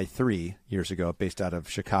called VI3 years ago, based out of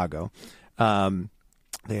Chicago.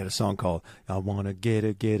 They had a song called "I Wanna Get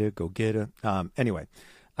It, Go Get It." Anyway,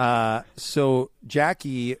 so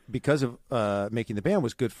Jackie, because of making the band,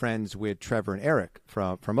 was good friends with Trevor and Eric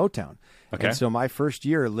from O-Town. Okay. And so my first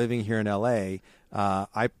year living here in LA,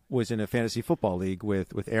 I was in a fantasy football league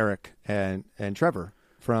with Eric and Trevor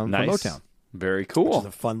from O-Town. Very cool. Which is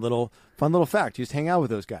a fun little fact. You just hang out with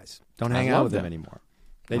those guys. Don't hang out with them anymore.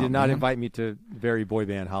 They did not invite me to very boy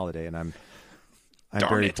band holiday, and I'm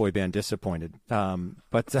very boy band disappointed.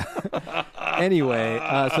 But anyway,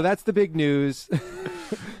 so that's the big news.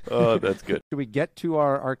 Oh, that's good. Should we get to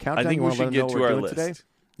our countdown? I think we should get to our list today?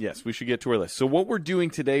 Yes, we should get to our list. So what we're doing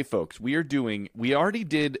today, folks, we already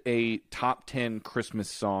did a top 10 Christmas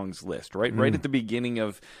songs list, right? Right at the beginning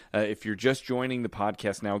of, if you're just joining the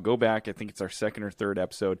podcast now, go back. I think it's our second or third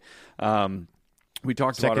episode. We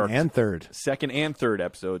talked about our second and third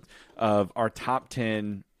episodes of our top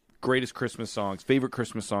 10 greatest Christmas songs, favorite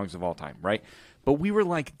Christmas songs of all time, right? But we were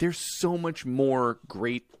like, there's so much more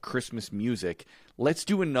great Christmas music. Let's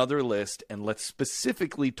do another list, and let's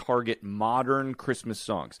specifically target modern Christmas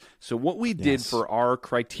songs. So what we did for our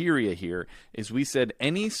criteria here is we said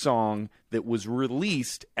any song that was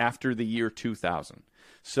released after the year 2000.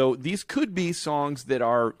 So these could be songs that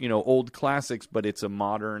are, old classics, but it's a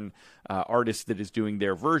modern artist that is doing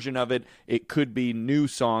their version of it. It could be new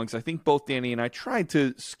songs. I think both Danny and I tried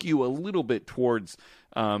to skew a little bit towards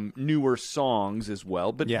newer songs as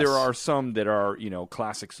well, but there are some that are,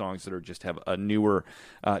 classic songs that are just have a newer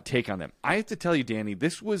take on them. I have to tell you, Danny,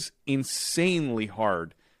 this was insanely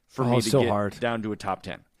hard for me to get down to a top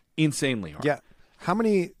 10. Insanely hard. Yeah. How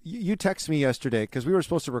many, you texted me yesterday, because we were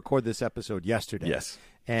supposed to record this episode yesterday. Yes.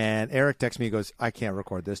 And Eric texted me, he goes, I can't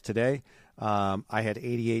record this today. I had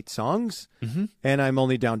 88 songs, and I'm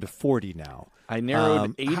only down to 40 now. I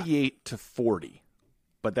narrowed 88 to 40,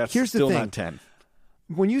 but that's still not 10.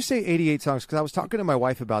 When you say 88 songs, because I was talking to my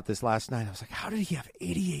wife about this last night, I was like, how did he have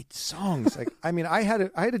 88 songs? Like, I mean, I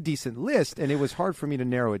had a decent list, and it was hard for me to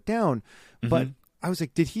narrow it down. But I was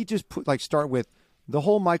like, did he just start with the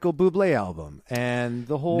whole Michael Bublé album and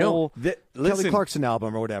the whole Kelly Clarkson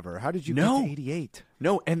album or whatever? How did you get to 88?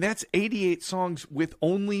 No, and that's 88 songs with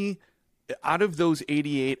only, out of those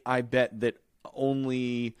 88, I bet that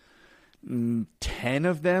only 10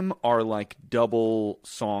 of them are like double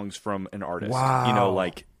songs from an artist. Wow.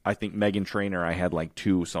 Like I think Meghan Trainor, I had like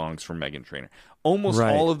 2 songs from Meghan Trainor. Almost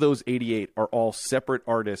all of those 88 are all separate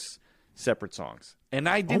artists, separate songs. And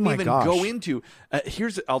I didn't even go into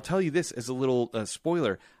I'll tell you this as a little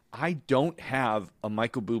spoiler. I don't have a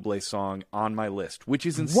Michael Bublé song on my list, which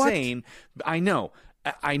is insane. What? I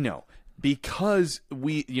know. Because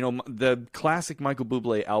the classic Michael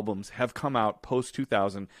Bublé albums have come out post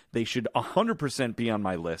 2000. They should 100% be on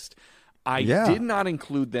my list. I did not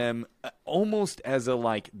include them almost as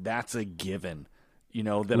that's a given.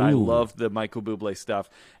 I love the Michael Bublé stuff.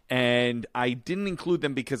 And I didn't include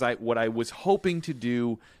them because what I was hoping to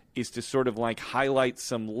do is to sort of highlight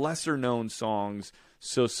some lesser known songs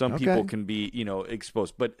so some people can be,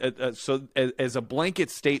 exposed. But so as a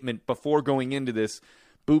blanket statement before going into this,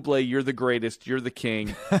 Bublé, you're the greatest. You're the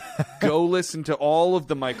king. Go listen to all of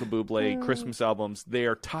the Michael Bublé Christmas albums. They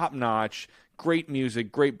are top notch. Great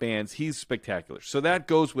music, great bands. He's spectacular. So that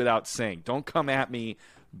goes without saying. Don't come at me,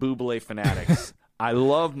 Bublé fanatics. I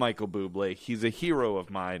love Michael Bublé. He's a hero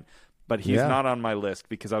of mine, but he's not on my list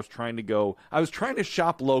because I was trying to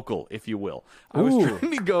shop local, if you will. I was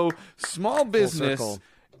trying to go small business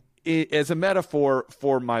as a metaphor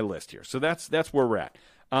for my list here. So that's where we're at.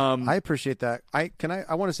 I appreciate that. I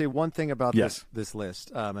want to say one thing about this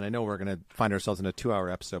list, and I know we're going to find ourselves in a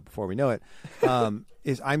 2-hour episode before we know it.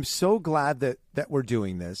 Is I'm so glad that we're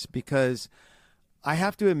doing this, because I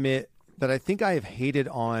have to admit that I think I have hated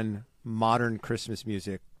on modern Christmas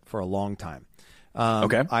music for a long time.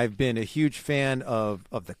 I've been a huge fan of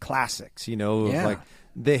the classics, like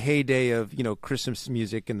the heyday of Christmas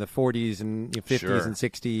music in the 40s and 50s and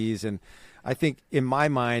 60s, and I think in my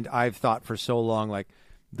mind I've thought for so long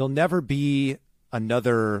there'll never be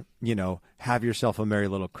another, Have Yourself a Merry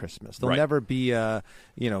Little Christmas. There'll never be a,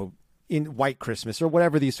 in White Christmas or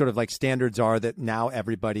whatever these sort of standards are that now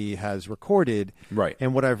everybody has recorded. Right.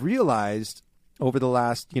 And what I've realized over the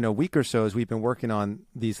last, week or so as we've been working on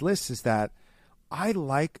these lists is that I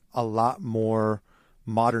like a lot more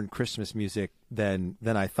modern Christmas music than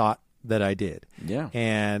I thought that I did. Yeah.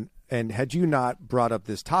 And had you not brought up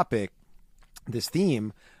this topic, this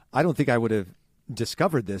theme, I don't think I would have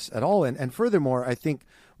discovered this at all. And furthermore, I think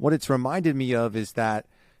what it's reminded me of is that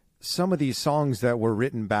some of these songs that were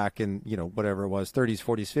written back in, whatever it was, 30s,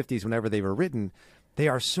 40s, 50s, whenever they were written, they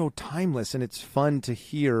are so timeless, and it's fun to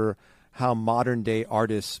hear how modern day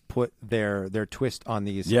artists put their twist on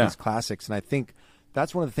these classics. And I think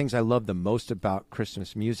that's one of the things I love the most about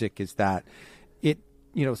Christmas music is that it,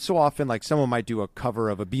 so often like someone might do a cover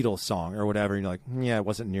of a Beatles song or whatever, and you're like, yeah, it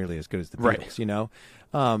wasn't nearly as good as the Beatles,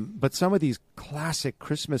 but some of these classic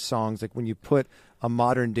Christmas songs, like when you put a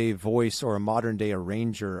modern day voice or a modern day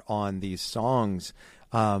arranger on these songs,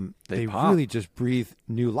 they really just breathe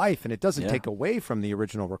new life, and it doesn't take away from the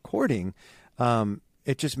original recording.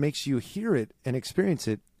 It just makes you hear it and experience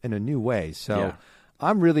it in a new way. So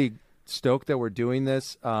I'm really stoked that we're doing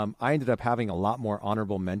this. I ended up having a lot more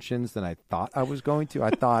honorable mentions than I thought I was going to. I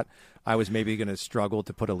thought I was maybe going to struggle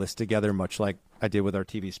to put a list together, much like I did with our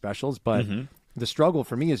TV specials. But the struggle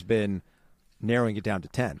for me has been narrowing it down to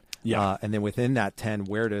 10. And then within that 10,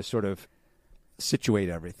 where to sort of situate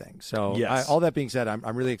everything. So all that being said,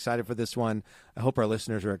 I'm really excited for this one. I hope our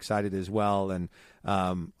listeners are excited as well. And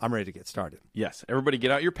I'm ready to get started. Yes. Everybody get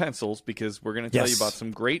out your pencils because we're going to tell you about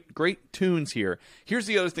some great tunes here. Here's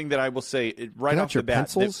the other thing that I will say right off the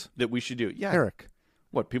bat that we should do. Yeah. Eric.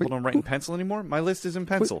 What, people don't write in pencil anymore? My list is in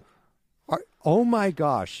pencil. Oh my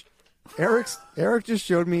gosh. Eric just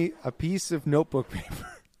showed me a piece of notebook paper.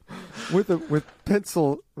 With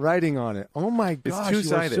pencil writing on it. Oh my gosh,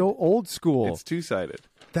 you are so old school. It's two-sided.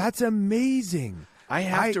 That's amazing. I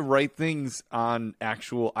have to write things on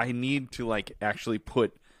I need to actually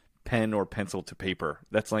put pen or pencil to paper.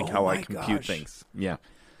 That's how I compute things. Yeah.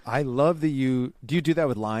 I love that do you do that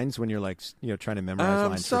with lines when you're trying to memorize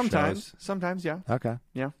lines sometimes. for shows? Sometimes, yeah. Okay.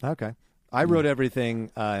 Yeah. Okay. I wrote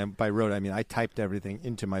everything, by wrote, I mean, I typed everything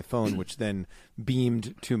into my phone, which then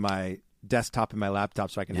beamed to my desktop and my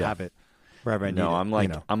laptop so I can have it wherever I need it. No,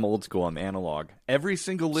 I'm old school. I'm analog. Every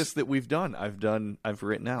single list that we've done, I've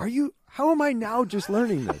written out. How am I now just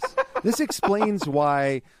learning this? This explains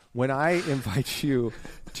why when I invite you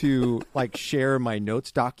to share my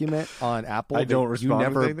notes document on Apple, I don't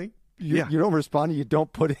respond with anything. You don't respond. You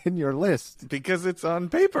don't put in your list because it's on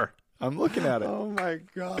paper. I'm looking at it. Oh my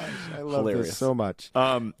gosh, I love this so much.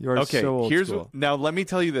 You're okay, so old school. Now let me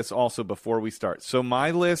tell you this also before we start. So my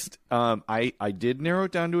list, I did narrow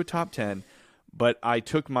it down to a top 10, but I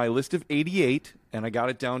took my list of 88 and I got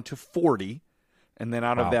it down to 40, and then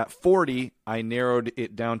out of that 40, I narrowed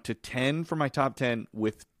it down to 10 for my top 10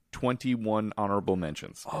 with 21 honorable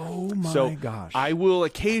mentions. Oh my gosh! I will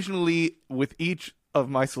occasionally with each of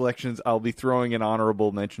my selections, I'll be throwing an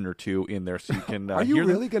honorable mention or two in there so you can Are you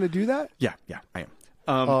really going to do that? Yeah, I am.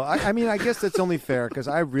 I mean, I guess that's only fair because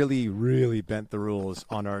I really, really bent the rules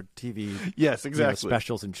on our TV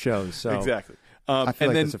specials and shows. So exactly. I feel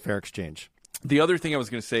like it's a fair exchange. The other thing I was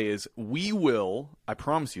going to say is I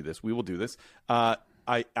promise you this, we will do this.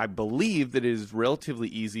 I believe that it is relatively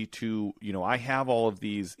easy to, I have all of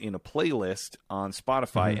these in a playlist on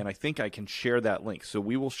Spotify, and I think I can share that link. So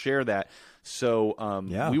we will share that. So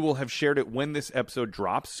we will have shared it when this episode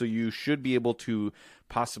drops. So you should be able to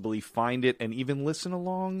possibly find it and even listen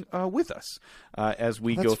along with us as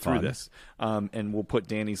we go through this. And we'll put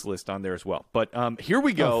Danny's list on there as well. But here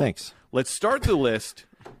we go. Oh, thanks. Let's start the list.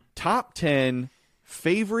 Top 10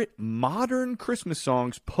 favorite modern Christmas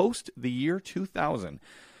songs post the year 2000.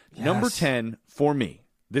 Yes. Number 10 for me.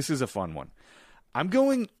 This is a fun one. I'm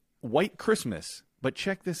going White Christmas, but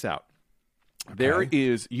check this out. Okay. There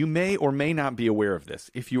is, you may or may not be aware of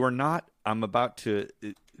this. If you are not, I'm about to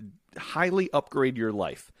highly upgrade your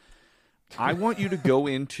life. I want you to go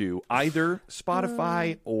into either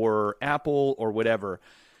Spotify or Apple or whatever,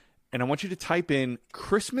 and I want you to type in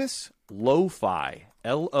Christmas Lo-Fi,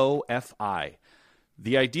 L-O-F-I.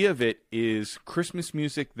 The idea of it is Christmas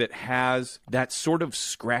music that has that sort of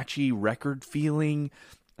scratchy record feeling.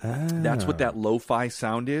 That's what that lo-fi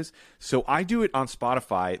sound is. So I do it on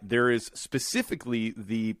Spotify. There is specifically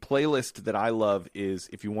the playlist that I love is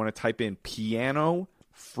if you want to type in Piano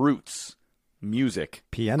Fruits music.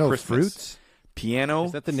 Piano Christmas. Fruits? Piano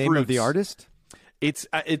Is that the name of the artist? It's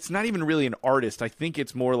not even really an artist. I think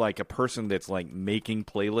it's more like a person that's making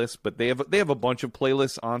playlists. But they have a bunch of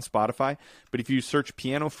playlists on Spotify. But if you search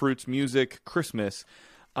Piano Fruits music Christmas,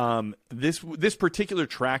 this particular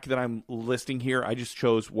track that I'm listing here, I just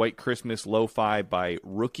chose White Christmas Lo-Fi by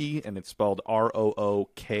Rookie, and it's spelled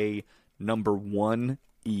ROOK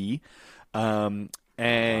 #1E.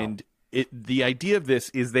 The idea of this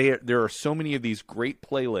is there are so many of these great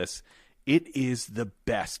playlists. It is the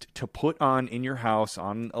best to put on in your house,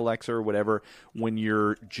 on Alexa or whatever, when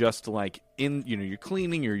you're just you're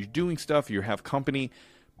cleaning or you're doing stuff, you have company.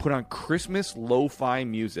 Put on Christmas lo-fi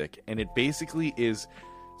music, and it basically is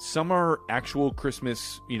some are actual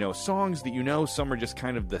Christmas, songs that some are just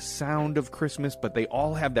kind of the sound of Christmas, but they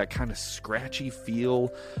all have that kind of scratchy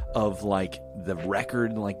feel of like the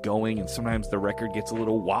record like going, and sometimes the record gets a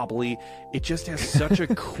little wobbly. It just has such a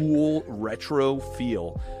cool retro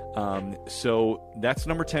feel. So that's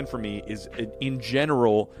number 10 for me, is in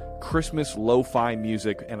general Christmas lo-fi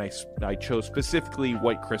music, and I chose specifically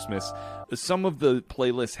White Christmas. Some of the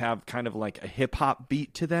playlists have kind of like a hip-hop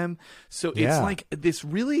beat to them, so it's like this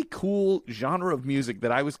really cool genre of music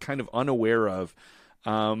that I was kind of unaware of,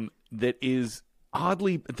 that is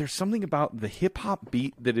oddly, there's something about the hip-hop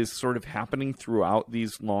beat that is sort of happening throughout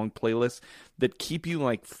these long playlists that keep you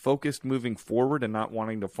like focused moving forward and not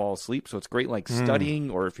wanting to fall asleep. So it's great like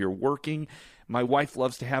studying, or if you're working. My wife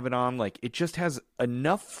loves to have it on. Like, it just has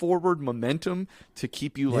enough forward momentum to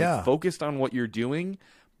keep you like focused on what you're doing,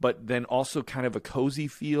 but then also kind of a cozy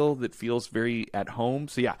feel that feels very at home.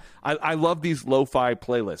 So yeah, I love these lo-fi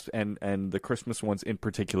playlists, and the Christmas ones in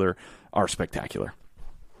particular are spectacular.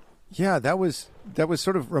 Yeah, that was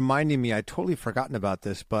sort of reminding me. I'd totally forgotten about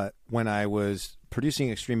this, but when I was producing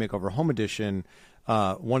Extreme Makeover Home Edition,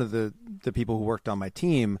 one of the people who worked on my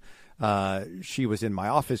team, she was in my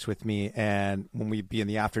office with me, and when we'd be in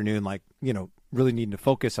the afternoon, like, really needing to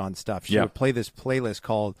focus on stuff, she would play this playlist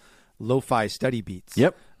called Lo-Fi Study Beats.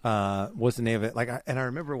 Yep. Was the name of it. And I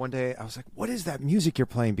remember one day I was like, what is that music you're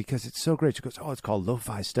playing? Because it's so great. She goes, oh, it's called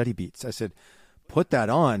Lo-Fi Study Beats. I said, put that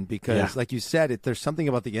on, because like you said, there's something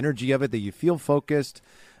about the energy of it that you feel focused,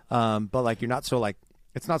 but like you're not so like,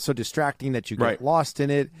 it's not so distracting that you get lost in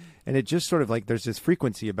it. And it just sort of like, there's this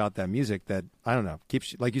frequency about that music that, I don't know,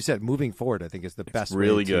 keeps, like you said, moving forward, I think is the best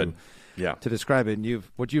really way to describe it. And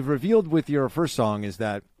what you've revealed with your first song is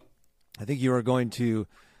that I think you are going to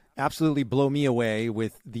absolutely blow me away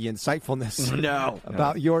with the insightfulness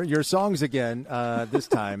about your songs again this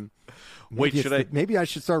time. Maybe I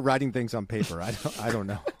should start writing things on paper. I don't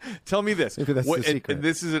know. Tell me this. Maybe that's the secret. And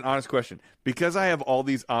this is an honest question. Because I have all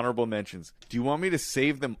these honorable mentions, do you want me to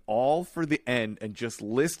save them all for the end and just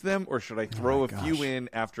list them, or should I throw a few in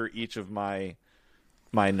after each of my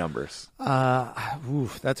numbers?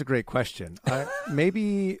 That's a great question.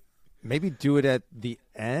 Maybe do it at the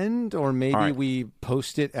end, or maybe we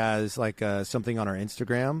post it as like something on our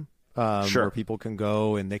Instagram. Where people can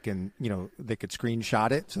go and they can, they could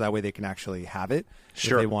screenshot it, so that way they can actually have it.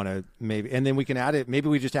 Sure. If they want to, maybe, and then we can add it. Maybe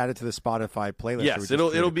we just add it to the Spotify playlist. Yes,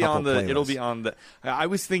 it'll be on the. I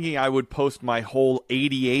was thinking I would post my whole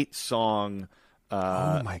 88 song.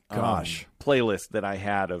 Oh my gosh, playlist that I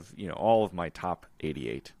had of all of my top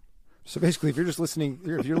 88. So basically, if you're just listening,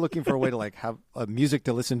 if you're looking for a way to like have a music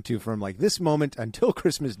to listen to from like this moment until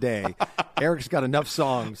Christmas Day, Eric's got enough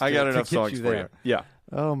songs. I got enough songs for you. Yeah.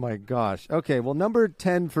 Oh my gosh. Okay. Well, number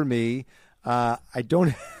 10 for me. I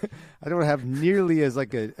don't have nearly as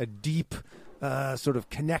like a deep sort of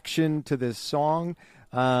connection to this song.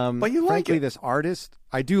 But you frankly, like it. This artist,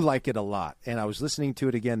 I do like it a lot. And I was listening to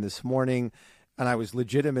it again this morning, and I was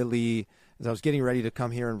legitimately, as I was getting ready to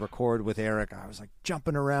come here and record with Eric, I was like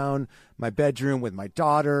jumping around my bedroom with my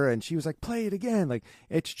daughter, and she was like, play it again. Like,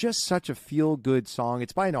 it's just such a feel-good song.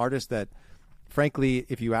 It's by an artist that, frankly,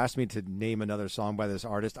 if you asked me to name another song by this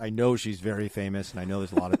artist, I know she's very famous, and I know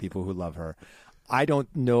there's a lot of people who love her. I don't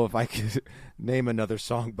know if I could name another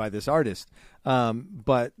song by this artist.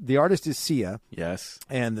 But the artist is Sia. Yes.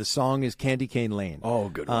 And the song is Candy Cane Lane. Oh,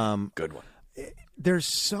 good one. Good one. There's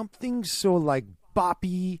something so like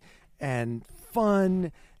boppy and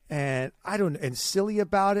fun and silly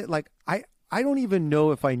about it. Like I don't even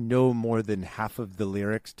know if I know more than half of the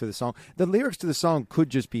lyrics to the song. The lyrics to the song could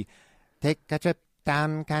just be, take a trip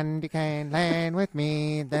down Candy Cane Lane with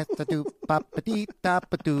me. That's the doop papa dee da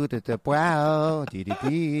pa doo da da wow dee dee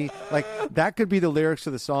dee. Like that could be the lyrics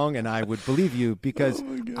to the song, and I would believe you, because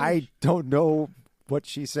I don't know what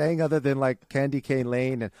she's saying other than like Candy Cane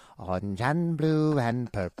Lane and orange and blue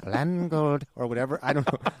and purple and gold or whatever. I don't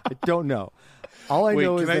know. I don't know. All I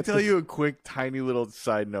know is can I tell you a quick, tiny little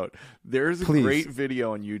side note? There's a great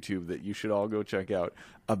video on YouTube that you should all go check out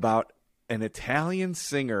about an Italian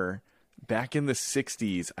singer back in the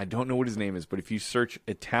 60s. I don't know what his name is, but if you search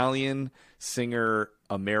Italian singer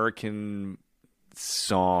American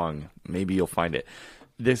song, maybe you'll find it.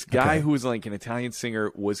 This guy who was like an Italian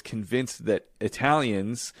singer was convinced that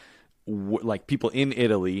Italians, like people in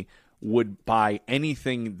Italy, would buy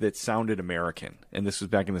anything that sounded American. And this was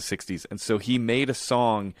back in the 60s. And so he made a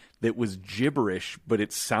song that was gibberish, but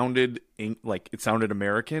it sounded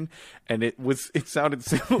American. And it sounded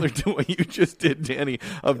similar to what you just did, Danny,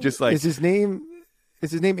 of just like... Is his name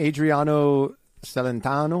Adriano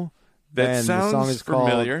Celentano? That and sounds the song is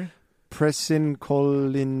familiar. Called Presin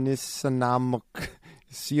Colinissanamuk.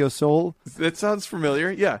 Sia Soul. That sounds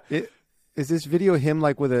familiar. Yeah. Is this video him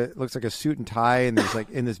like with looks like a suit and tie, and there's like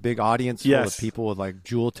in this big audience full of people with like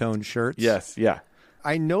jewel tone shirts? Yes. Yeah.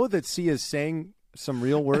 I know that Sia's saying some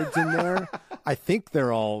real words in there. I think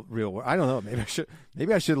they're all real words. I don't know.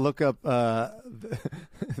 Maybe I should look up the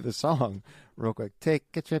song real quick. Take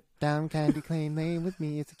a trip down Candy Cane Lane with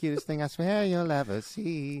me. It's the cutest thing I swear you'll ever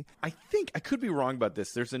see. I think I could be wrong about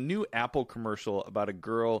this. There's a new Apple commercial about a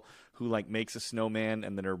girl who like makes a snowman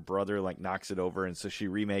and then her brother like knocks it over, and so she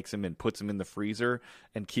remakes him and puts him in the freezer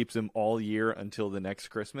and keeps him all year until the next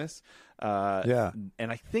Christmas. And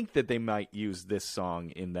I think that they might use this song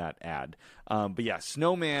in that ad. But yeah,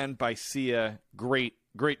 Snowman by Sia, great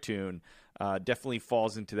tune. Definitely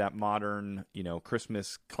falls into that modern,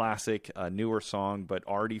 Christmas classic, newer song, but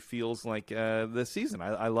already feels like the season.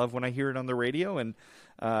 I love when I hear it on the radio. And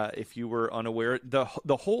if you were unaware, the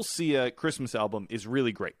whole Sia Christmas album is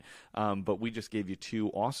really great. But we just gave you two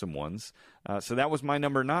awesome ones. So that was my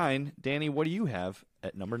number 9. Danny, what do you have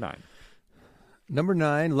at number 9? Number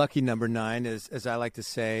 9, lucky number 9, as I like to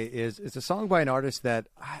say, is a song by an artist that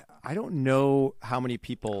I don't know how many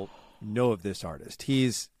people know of this artist.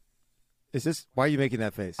 Is this, why are you making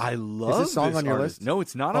that face? I love this song on your artist. list? No,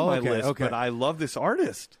 it's not on my list, but I love this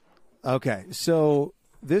artist. Okay, so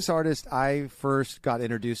this artist I first got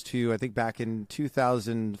introduced to, I think back in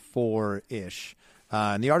 2004-ish.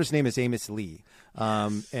 And the artist's name is Amos Lee.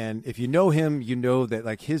 And if you know him, you know that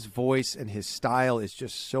like his voice and his style is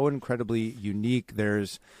just so incredibly unique.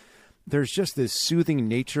 There's just this soothing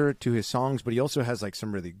nature to his songs, but he also has like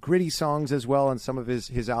some really gritty songs as well on some of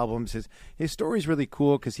his albums. His story is really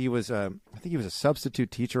cool because I think he was a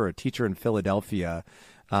substitute teacher or a teacher in Philadelphia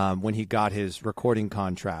when he got his recording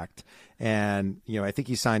contract. And, I think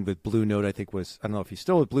he signed with Blue Note. I don't know if he's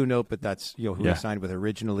still with Blue Note, but that's, who he signed with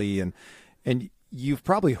originally. And you've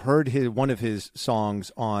probably heard one of his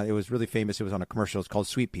songs it was really famous. It was on a commercial. It's called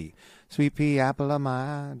Sweet Pea. Sweet Pea, apple of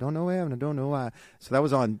my, don't know where, and I don't know why. So that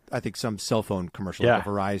was on, I think, some cell phone commercial, like a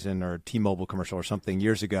Verizon or T-Mobile commercial or something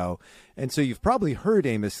years ago. And so you've probably heard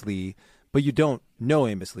Amos Lee, but you don't know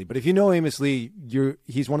Amos Lee. But if you know Amos Lee,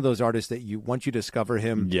 he's one of those artists that once you discover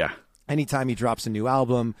him, anytime he drops a new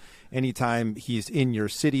album, anytime he's in your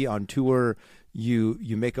city on tour, you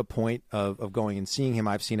make a point of going and seeing him.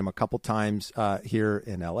 I've seen him a couple times here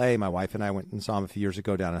in LA. My wife and I went and saw him a few years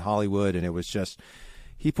ago down in Hollywood, and it was just,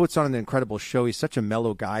 he puts on an incredible show. He's such a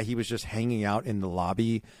mellow guy. He was just hanging out in the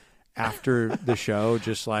lobby after the show,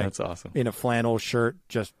 just like that's awesome, in a flannel shirt,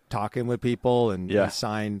 just talking with people, and he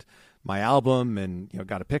signed my album and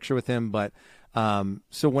got a picture with him. But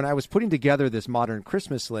so when I was putting together this modern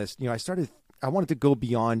Christmas list, I wanted to go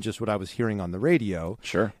beyond just what I was hearing on the radio.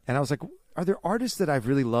 Sure. And I was like, are there artists that I've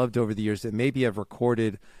really loved over the years that maybe have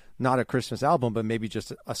recorded not a Christmas album, but maybe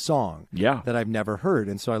just a song that I've never heard?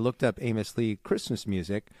 And so I looked up Amos Lee Christmas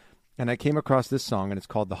music, and I came across this song, and it's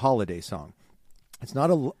called The Holiday Song. It's not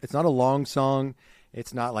a long song.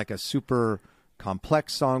 It's not like a super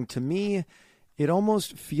complex song. To me, it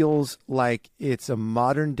almost feels like it's a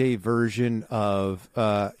modern day version of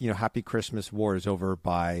Happy Christmas War is Over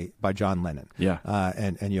by John Lennon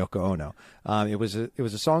and Yoko Ono. It was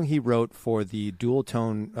a song he wrote for the Dual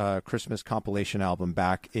Tone Christmas compilation album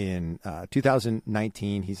back in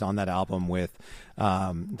 2019. He's on that album with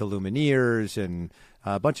the Lumineers and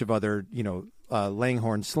a bunch of other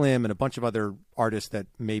Langhorne Slim and a bunch of other artists that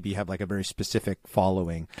maybe have like a very specific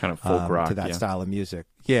following, kind of folk rock to that style of music.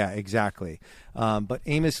 Yeah, exactly. But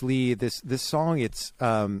Amos Lee, this song, it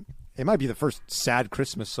might be the first sad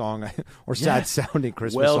Christmas song or sad sounding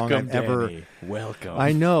Christmas song I've ever. Welcome.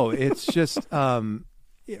 I know. It's just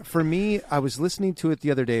for me. I was listening to it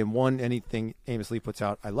the other day, and one, anything Amos Lee puts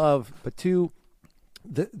out, I love. But two,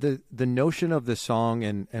 the notion of the song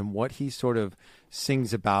and what he sort of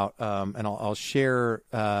sings about, and I'll share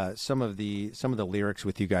some of the lyrics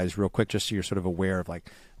with you guys real quick, just so you're sort of aware of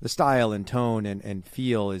like the style and tone and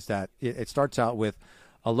feel. Is that it starts out with,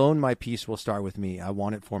 "Alone my peace will start with me. I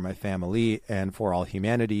want it for my family and for all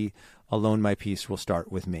humanity. Alone my peace will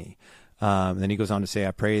start with me." Then he goes on to say,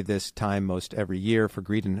 "I pray this time most every year for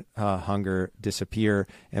greed and hunger disappear,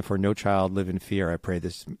 and for no child live in fear. I pray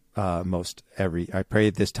this time most every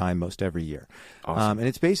year." Awesome. And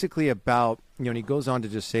it's basically about, and he goes on to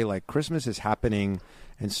just say like Christmas is happening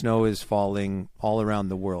and snow is falling all around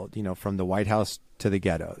the world, from the White House to the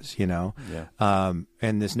ghettos,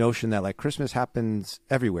 and this notion that like Christmas happens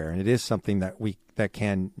everywhere, and it is something that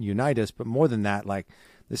can unite us, but more than that, like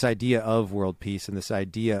this idea of world peace and this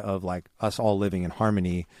idea of like us all living in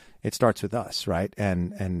harmony, it starts with us, right?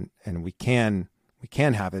 And we can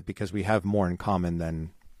have it because we have more in common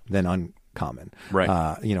than common,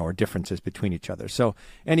 right? Or differences between each other. So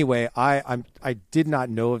anyway, I did not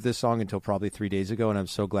know of this song until probably 3 days ago, and I'm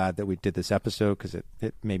so glad that we did this episode because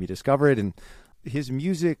it made me discover it. And his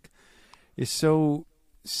music is so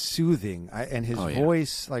soothing, and his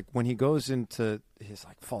voice, like when he goes into his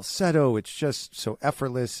like falsetto, it's just so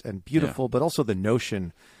effortless and beautiful. But also the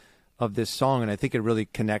notion of this song, and I think it really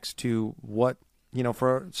connects to what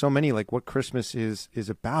for so many, like what Christmas is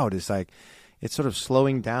about, is like it's sort of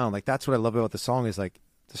slowing down. Like that's what I love about the song, is like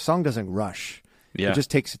the song doesn't rush. It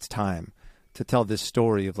just takes its time to tell this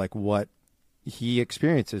story of like what he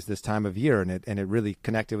experiences this time of year, and it really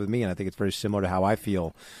connected with me. And I think it's very similar to how I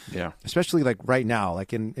feel, especially like right now,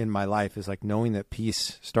 like in my life, is like knowing that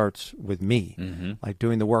peace starts with me, like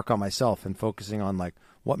doing the work on myself and focusing on like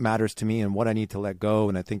what matters to me and what I need to let go.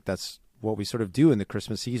 And I think that's what we sort of do in the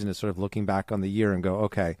Christmas season, is sort of looking back on the year and go,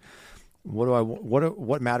 okay,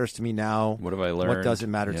 what matters to me now? What have I learned? What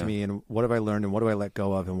doesn't matter to me? And what have I learned? And what do I let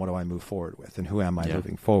go of? And what do I move forward with? And who am I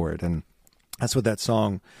moving forward? And that's what that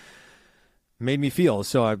song made me feel.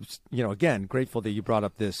 So I was, again, grateful that you brought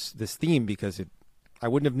up this theme, because I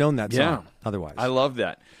wouldn't have known that song otherwise. I love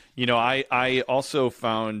that. I also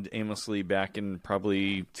found Aimlessly back in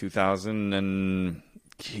probably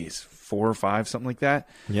 2004 or 5, something like that.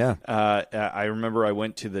 Yeah. I remember I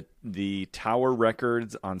went to the Tower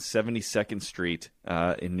Records on 72nd Street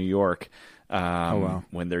in New York.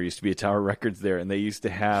 When there used to be a Tower Records there, and they used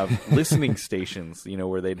to have listening stations,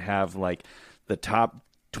 where they'd have like the top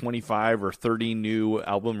 25 or 30 new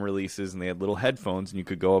album releases, and they had little headphones, and you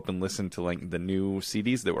could go up and listen to like the new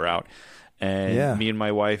CDs that were out. And me and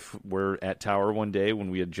my wife were at Tower one day when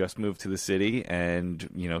we had just moved to the city, and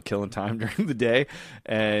killing time during the day,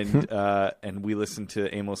 and we listened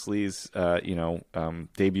to Amos Lee's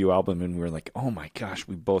debut album, and we were like, oh my gosh,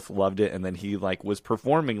 we both loved it. And then he like was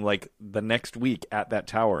performing like the next week at that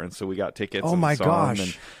Tower, and so we got tickets. Oh my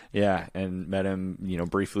gosh! And met him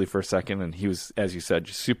briefly for a second, and he was, as you said,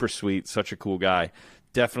 just super sweet, such a cool guy.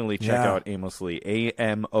 Definitely check out Amos Lee,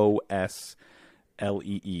 Amoslee.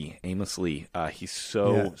 Amos Lee. He's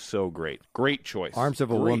so great. Great choice. Arms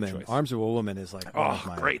of a Woman. Arms of a Woman is like one of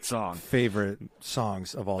my great song. Favorite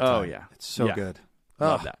songs of all time. Oh yeah, it's so good.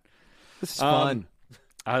 Love that. This is fun.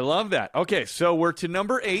 I love that. Okay, so we're to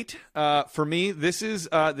number 8. For me, this is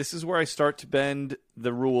where I start to bend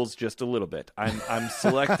the rules just a little bit. I'm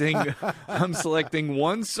selecting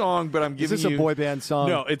one song, but I'm giving you. Is this a boy band song?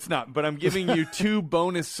 No, it's not. But I'm giving you 2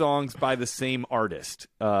 bonus songs by the same artist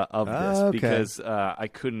of this because I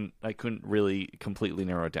couldn't really completely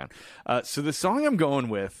narrow it down. So the song I'm going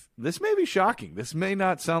with, this may be shocking. This may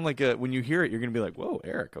not sound like when you hear it, you're going to be like, "Whoa,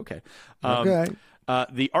 Eric, okay." Okay.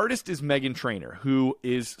 The artist is Meghan Trainor, who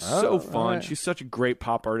is so fun. Right. She's such a great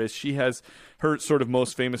pop artist. She has her sort of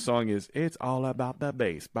most famous song is "It's All About the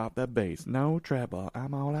Bass, no treble.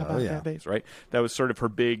 I'm all about that bass." Right? That was sort of her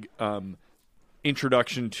big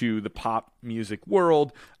introduction to the pop music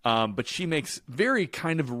world. But she makes very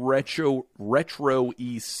kind of retro-y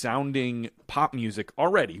sounding pop music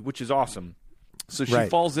already, which is awesome. So she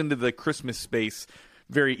falls into the Christmas space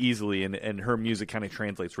very easily, and her music kind of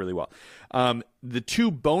translates really well. The 2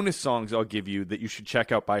 bonus songs I'll give you that you should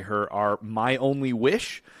check out by her are My Only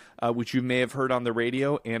Wish, which you may have heard on the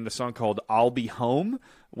radio, and a song called I'll Be Home,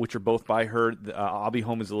 which are both by her. I'll Be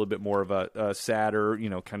Home is a little bit more of a sadder,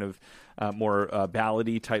 kind of more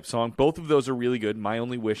ballady type song. Both of those are really good, My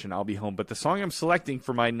Only Wish and I'll Be Home. But the song I'm selecting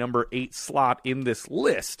for my number 8 slot in this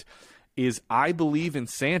list is I Believe in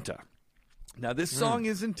Santa. Now, this song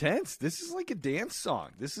is intense. This is like a dance song.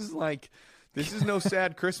 This is no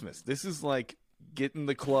sad Christmas. This is like get in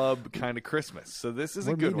the club kind of Christmas. So this is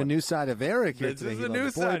a good one. A new side of Eric here today. He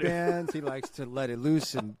loves boy bands. He likes to let it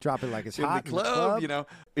loose and drop it like it's hot in the club.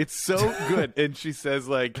 It's so good. And she says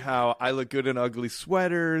like how I look good in ugly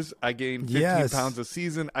sweaters. I gained 15 pounds a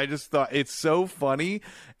season. I just thought it's so funny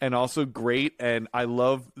and also great. And I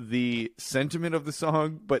love the sentiment of the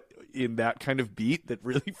song, but in that kind of beat that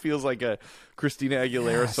really feels like a Christina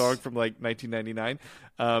Aguilera song from like 1999.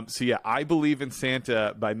 I Believe in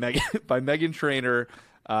Santa by Meghan Trainor,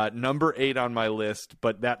 number 8 on my list.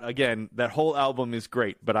 But that whole album is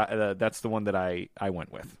great. But that's the one that I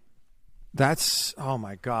went with. That's, oh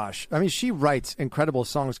my gosh. I mean, she writes incredible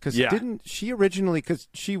songs because didn't she originally, because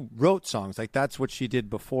she wrote songs, like that's what she did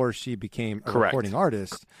before she became a recording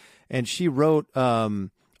artist. And she wrote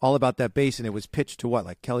All About That Bass, and it was pitched to what,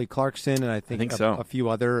 like Kelly Clarkson and I think a few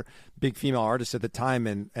other big female artists at the time,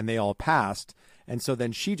 and they all passed. And so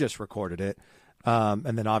then she just recorded it,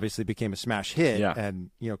 and then obviously became a smash hit. Yeah.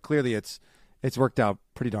 And clearly it's worked out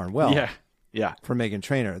pretty darn well. Yeah. For Meghan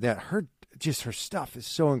Trainor. just her stuff is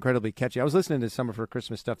so incredibly catchy. I was listening to some of her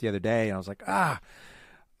Christmas stuff the other day, and I was like, I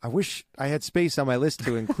wish I had space on my list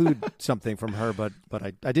to include something from her, but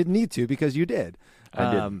I didn't need to because you did.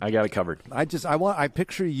 I did. I got it covered. I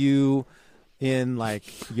picture you in like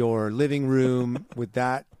your living room with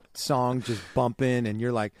that song just bumping, and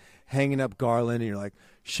you're like hanging up garland, and you're like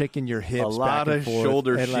shaking your hips, a lot back and of forth,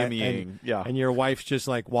 shoulder and shimmying. And your wife just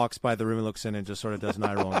like walks by the room and looks in and just sort of does an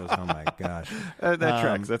eye roll and goes, "Oh my gosh." That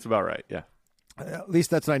tracks. That's about right. Yeah. At least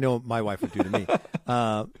that's what I know my wife would do to me,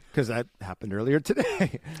 because that happened earlier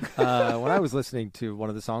today when I was listening to one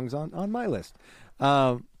of the songs on my list.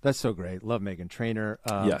 That's so great. Love Meghan Trainor.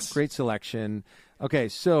 Yes. Great selection. Okay,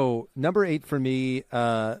 so number 8 for me,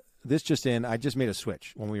 this just in, I just made a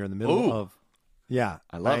switch when we were in the middle of, yeah.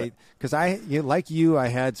 I love it. Because like you, I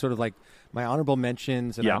had sort of like my honorable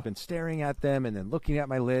mentions, and I've been staring at them and then looking at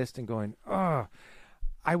my list and going,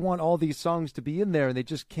 I want all these songs to be in there, and they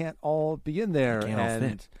just can't all be in there.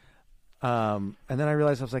 And then I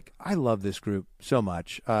realized, I was like, I love this group so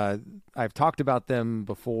much. I've talked about them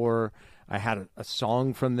before. I had a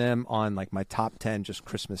song from them on like my top 10 just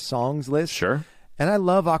Christmas songs list. Sure. And I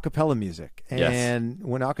love a cappella music. Yes. And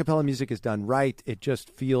when a cappella music is done right, it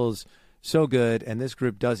just feels so good. And this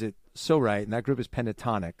group does it so right. And that group is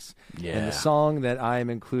Pentatonix. Yeah. And the song that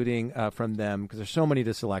I'm including from them, because there's so many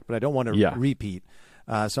to select, but I don't want to repeat.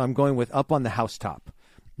 So I'm going with Up on the Housetop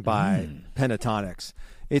by Pentatonix.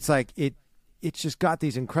 It's like it's just got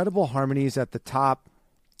these incredible harmonies at the top.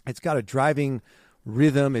 It's got a driving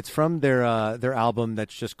rhythm. It's from their album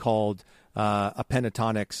that's just called A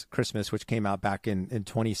Pentatonix Christmas, which came out back in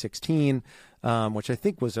 2016, which I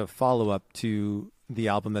think was a follow-up to the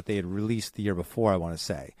album that they had released the year before, I want to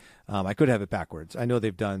say. I could have it backwards. I know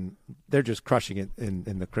they're just crushing it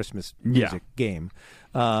in the Christmas music game.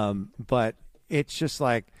 But it's just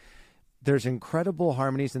like there's incredible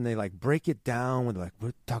harmonies, and they like break it down with like,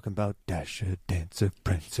 we're talking about Dasher, Dancer,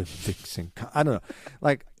 Prancer, Vixen. I don't know.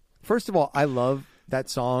 Like, first of all, I love that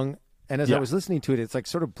song. And as I was listening to it, it's like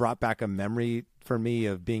sort of brought back a memory for me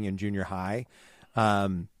of being in junior high.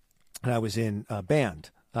 And I was in a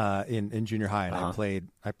band in junior high, and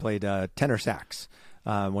I played tenor sax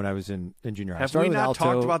when I was in junior high. Have we not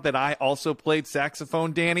talked about that I also played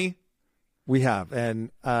saxophone, Danny? We have, and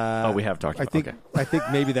we have talked about it. I think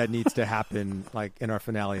maybe that needs to happen like in our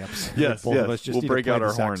finale episode. Yes, both of us just we'll need break to play out the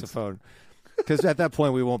our horns. saxophone. Because at that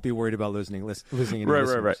point we won't be worried about losing any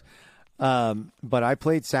listeners. Right. But I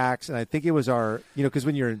played sax, and I think it was because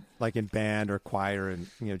when you're like in band or choir in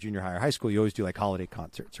junior high or high school, you always do like holiday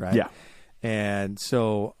concerts, right? Yeah. And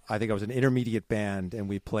so I think I was an intermediate band, and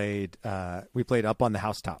we played Up on the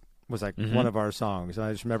Housetop. Was like one of our songs, and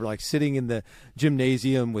I just remember like sitting in the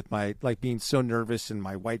gymnasium with my like being so nervous in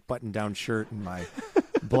my white button-down shirt and my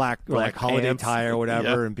black or like holiday pants. tie or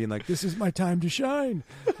whatever, and being like, "This is my time to shine."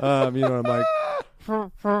 I'm like,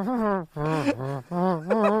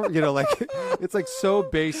 like it's like so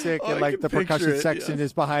basic, and like the percussion section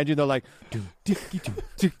is behind you. And they're like,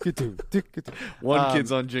 one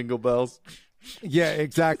kid's on Jingle Bells. Yeah,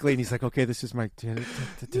 exactly. And he's like, "Okay, this is my."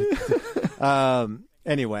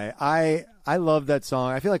 Anyway, I love that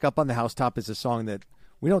song. I feel like Up on the Housetop is a song that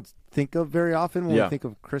we don't think of very often when we think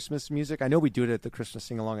of Christmas music. I know we do it at the Christmas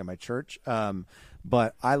sing-along at my church,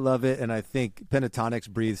 but I love it, and I think Pentatonix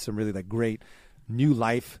breathes some really like great new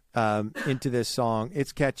life into this song.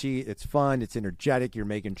 It's catchy, it's fun, it's energetic. Your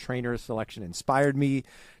Meghan Trainor selection inspired me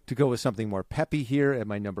to go with something more peppy here at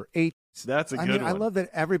my number 8. So that's a good one. I love that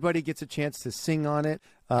everybody gets a chance to sing on it.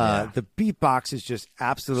 The beatbox is just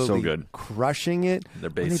absolutely so good. Crushing it. Their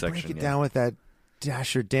bass when they section, break it down with that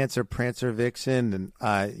Dasher, Dancer, Prancer, Vixen,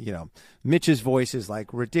 and Mitch's voice is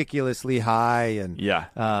like ridiculously high, and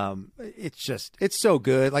it's so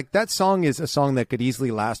good. Like that song is a song that could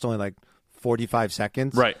easily last only like 45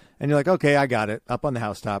 seconds, right? And you're like, okay, I got it. Up on the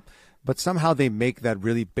Housetop. But somehow they make that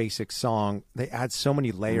really basic song. They add so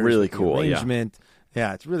many layers. Really cool arrangement.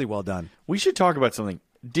 Yeah, it's really well done. We should talk about something.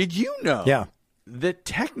 Did you know that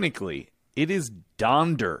technically it is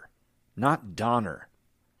Donder, not Donner?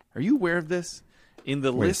 Are you aware of this? In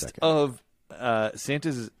the list of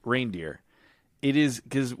Santa's reindeer, it is,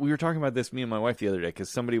 because we were talking about this, me and my wife, the other day, because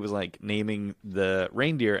somebody was like naming the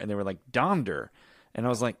reindeer, and they were like Donder. And I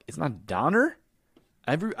was like, it's not Donner?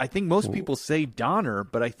 I think most people say Donner,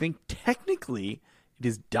 but I think technically it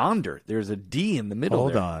is Donder. There's a D in the middle.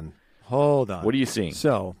 Hold on. What are you seeing?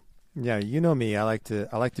 So, yeah, you know me. I like to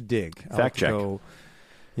dig. Fact check.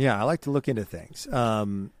 I like to look into things.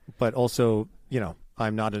 But also,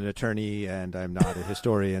 I'm not an attorney and I'm not a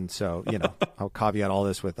historian. So, I'll caveat all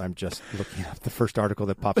this with I'm just looking up the first article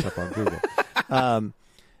that pops up on Google.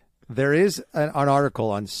 There is an article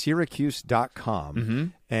on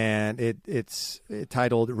Syracuse.com, and it's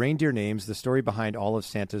titled "Reindeer Names: The Story Behind All of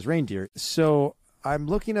Santa's Reindeer." So I'm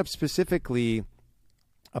looking up specifically.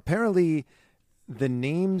 Apparently, the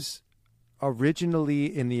names originally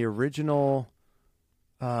in the original.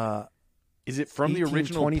 Is it from the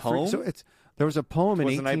original poem? So there was a poem in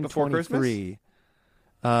 1823.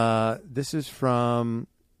 This is from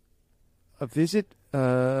a visit.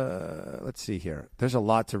 Let's see here. There's a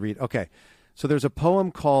lot to read. Okay. So there's a poem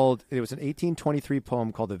it was an 1823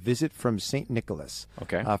 poem called A Visit from St. Nicholas.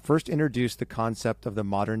 Okay. First introduced the concept of the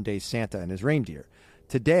modern day Santa and his reindeer.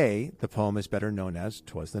 Today, the poem is better known as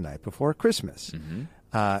 'Twas the Night Before Christmas.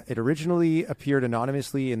 It originally appeared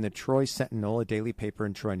anonymously in the Troy Sentinel, a daily paper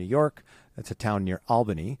in Troy, New York. That's a town near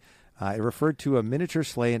Albany. It referred to a miniature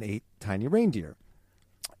sleigh and 8 tiny reindeer.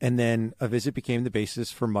 And then A Visit became the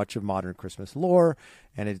basis for much of modern Christmas lore,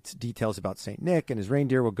 and its details about St. Nick and his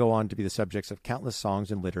reindeer will go on to be the subjects of countless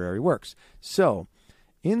songs and literary works. So,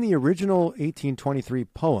 in the original 1823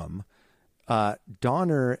 poem,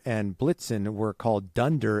 Donner and Blitzen were called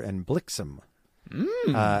Dunder and Blixen.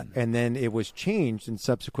 And then it was changed in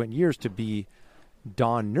subsequent years to be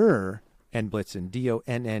Donner and Blitzen,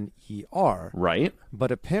 Donner. Right.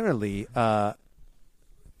 But apparently,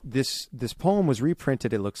 this poem was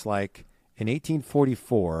reprinted, it looks like, in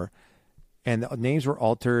 1844, and the names were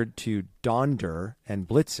altered to Donder and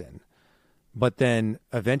Blitzen. But then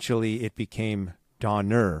eventually it became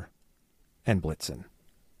Donner and Blitzen.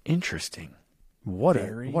 Interesting. What a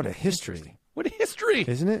history. What a history.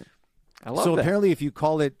 Isn't it? I love so that. Apparently if you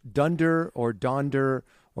call it Dunder or Donder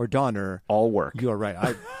or Donner, all work. You are right.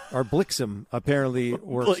 Our Blixen apparently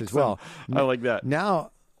works as well. I like that. Now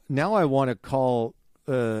I want to call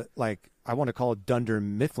I want to call it Dunder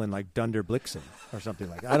Mifflin, like Dunder Blixen or something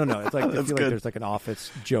like that. I don't know. It's like I feel like there's like an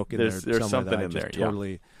office joke in there somewhere. There's something that I in just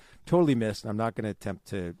there. Totally missed. And I'm not going to attempt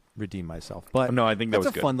to redeem myself. But no, I think that's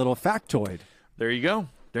a fun little factoid. There you go.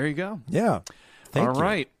 Yeah. Thank you.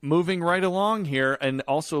 Right. Moving right along here, and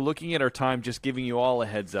also looking at our time, just giving you all a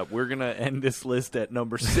heads up. We're going to end this list at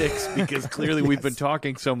number 6 because clearly we've been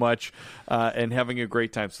talking so much and having a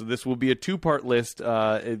great time. So this will be a 2-part list,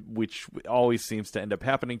 which always seems to end up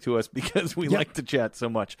happening to us because we like to chat so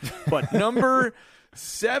much. But number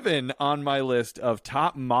 7 on my list of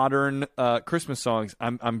top modern Christmas songs,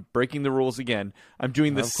 I'm breaking the rules again. I'm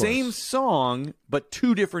doing the same song, but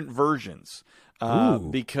 2 different versions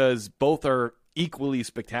because both are equally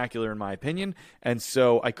spectacular in my opinion, and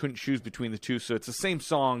so I couldn't choose between the 2, so it's the same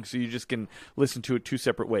song, so you just can listen to it 2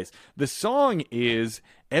 separate ways. The song is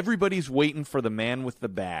Everybody's Waiting for the Man with the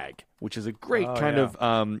Bag, which is a great of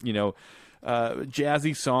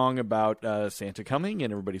jazzy song about Santa coming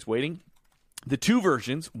and everybody's waiting. The 2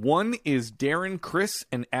 versions, one is Darren Criss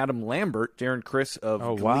and Adam Lambert. Darren Criss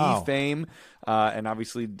of Glee fame, and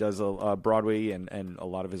obviously does a Broadway and a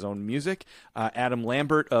lot of his own music. Adam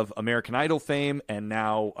Lambert of American Idol fame, and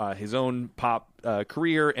now his own pop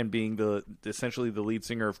career and being essentially the lead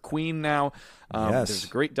singer of Queen now. There's a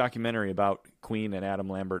great documentary about Queen and Adam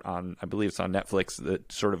Lambert I believe it's on Netflix,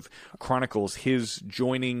 that sort of chronicles his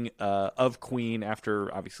joining of Queen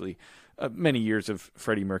after obviously many years of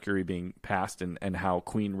Freddie Mercury being passed, and how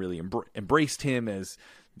Queen really embraced him as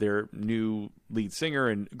their new lead singer,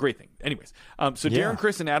 and great thing. Anyways, Darren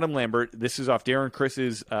Criss and Adam Lambert, this is off Darren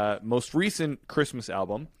Criss's most recent Christmas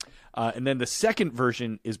album. And then the second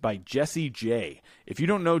version is by Jessie J. If you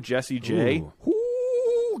don't know Jessie J,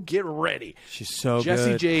 get ready. She's so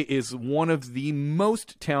Jessie good. J is one of the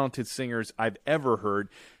most talented singers I've ever heard.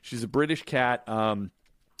 She's a British cat.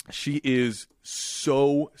 She is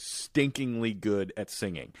so stinkingly good at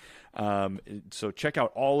singing. So check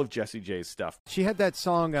out all of Jessie J's stuff. She had that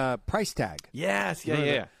song, Price Tag. Yes, yeah.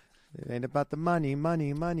 It ain't about the money.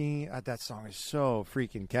 That song is so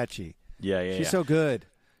freaking catchy. Yeah. She's so good.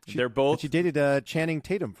 They're both. She dated Channing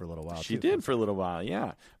Tatum for a little while. She did for a little while,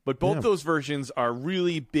 yeah. But both those versions are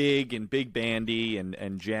really big and big bandy and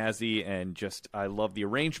jazzy, and just I love the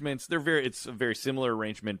arrangements. It's a very similar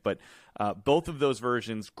arrangement, but both of those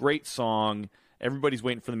versions, great song. Everybody's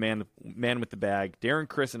Waiting for the Man with the Bag. Darren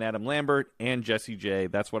Criss and Adam Lambert and Jessie J.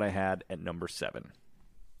 That's what I had at number 7.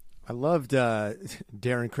 I loved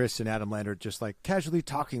Darren Criss and Adam Lambert just like casually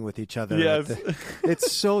talking with each other. Yes.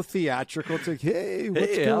 It's so theatrical. It's like, hey,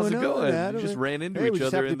 what's going how's it on, going? Adam? We just ran into we each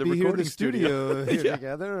just other have in to the be here recording studio here Yeah.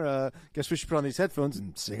 together. Guess we should put on these headphones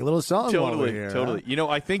and sing a little song while we're here. Totally. You know,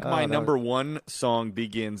 I think my number 1 song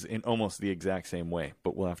begins in almost the exact same way,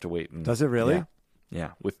 but we'll have to wait. Does it really?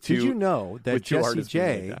 Yeah. With 2. Did you know that Jessie artists being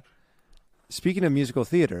like J that. speaking of musical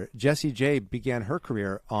theater, Jessie J began her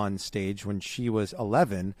career on stage when she was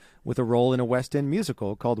 11 with a role in a West End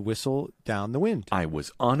musical called Whistle Down the Wind. I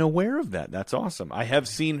was unaware of that. That's awesome. I have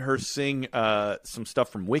seen her sing some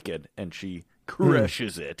stuff from Wicked, and she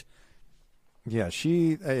crushes it. Yeah,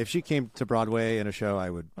 if she came to Broadway in a show,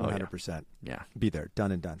 I would 100% be there,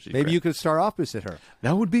 done and done. Maybe great. You could star opposite her.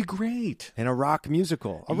 That would be great. In a rock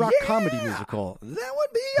musical, a rock comedy musical. That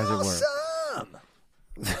would be awesome.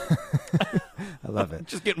 I love it.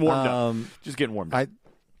 Just getting warmed up. Just getting warmed up.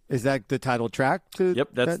 Is that the title track? Yep,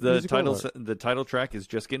 that's that the musical, title. or? The title track is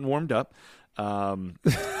Just Getting Warmed Up.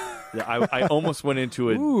 I almost went into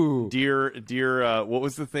a dear. What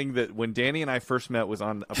was the thing that when Danny and I first met was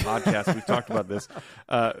on a podcast? We've talked about this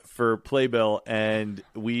for Playbill, and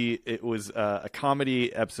it was a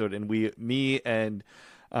comedy episode, and me and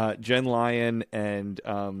Jen Lyon and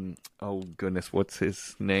oh goodness, what's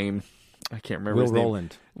his name? I can't remember his name.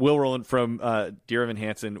 Will Rowland from Dear Evan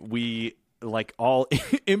Hansen. We all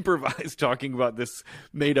improvised talking about this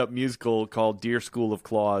made-up musical called Dear School of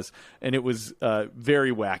Claus, and it was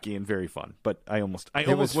very wacky and very fun. But I almost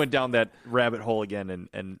went down that rabbit hole again,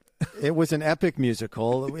 and it was an epic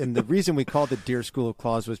musical. And the reason we called it Dear School of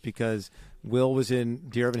Claus was because Will was in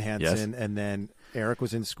Dear Evan Hansen, and then Eric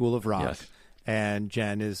was in School of Rock, and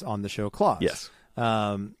Jen is on the show Claus. Yes.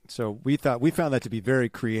 So we found that to be very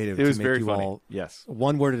creative. It was to make very you funny. all, yes,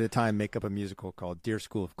 one word at a time, make up a musical called Dear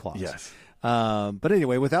School of Claus. Yes. But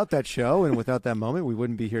anyway, without that show and without that moment, we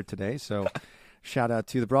wouldn't be here today. So shout out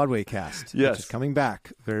to the Broadway cast, which is coming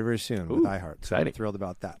back very, very soon with iHeart. Exciting. I'm thrilled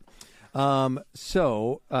about that.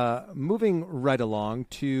 So moving right along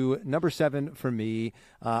to number 7 for me,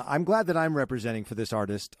 I'm glad that I'm representing for this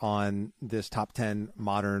artist on this top 10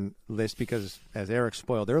 modern list because, as Eric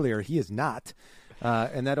spoiled earlier, he is not.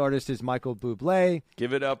 And that artist is Michael Bublé.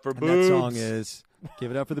 Give it up for Boobs. That song is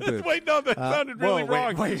Give It Up for the Boobs. Wait, no, that sounded really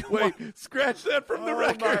wrong. Wait, scratch that from the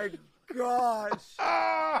record. Oh, my gosh.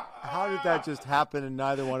 How did that just happen and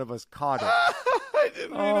neither one of us caught it? I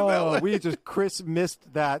didn't mean it that way. Chris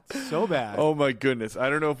missed that so bad. Oh, my goodness.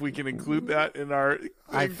 I don't know if we can include that in our thing,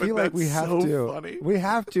 I feel like we have to. Funny. We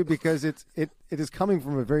have to because it is coming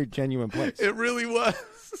from a very genuine place. It really was.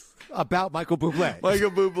 About Michael Bublé.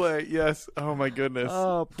 Michael Bublé, yes. Oh, my goodness.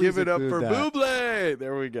 Oh, give it up for Bublé.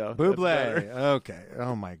 There we go. Bublé. Okay.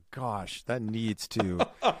 Oh, my gosh. That needs to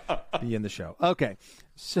be in the show. Okay.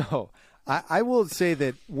 So I will say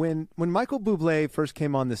that when Michael Bublé first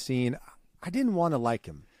came on the scene, I didn't want to like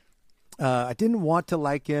him. I didn't want to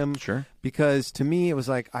like him because to me it was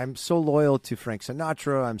like I'm so loyal to Frank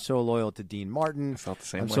Sinatra. I'm so loyal to Dean Martin. I felt the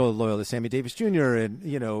same I'm way. so loyal to Sammy Davis Jr.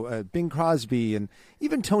 and Bing Crosby and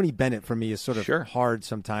even Tony Bennett for me is sort of hard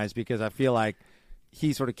sometimes because I feel like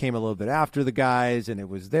he sort of came a little bit after the guys and it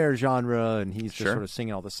was their genre and he's just sort of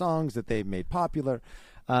singing all the songs that they made popular.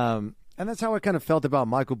 And that's how I kind of felt about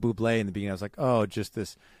Michael Bublé in the beginning. I was like, oh, just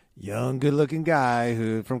this young, good-looking guy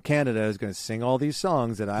who from Canada is going to sing all these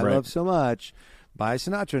songs that I love so much by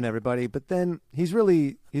Sinatra and everybody. But then he's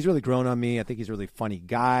really grown on me. I think he's a really funny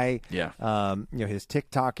guy. Yeah. His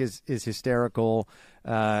TikTok is hysterical.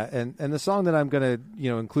 And the song that I'm going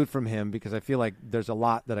to include from him because I feel like there's a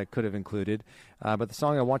lot that I could have included. But the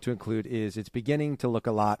song I want to include is "It's Beginning to Look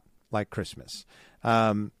a Lot Like Christmas."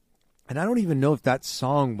 And I don't even know if that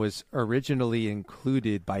song was originally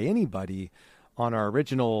included by anybody on our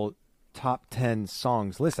original top 10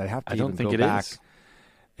 songs list. I have to go back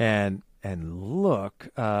and look.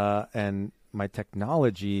 And my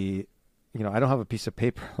technology, I don't have a piece of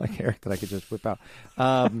paper like Eric that I could just whip out.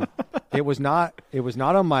 It was not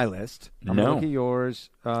on my list. I'm gonna look at yours.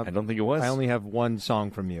 I don't think it was. I only have one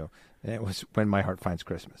song from you, and it was "When My Heart Finds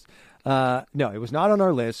Christmas." No, it was not on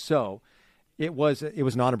our list. So it was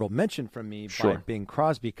an honorable mention from me by Bing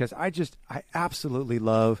Crosby because I absolutely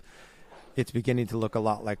love "It's Beginning to Look a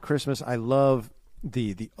Lot Like Christmas." I love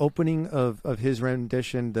the opening of his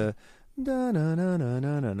rendition, the da na na na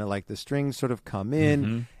na na, like the strings sort of come in.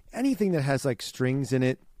 Mm-hmm. Anything that has like strings in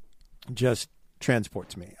it just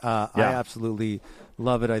transports me. I absolutely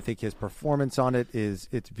love it. I think his performance on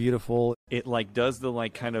it's beautiful. It does the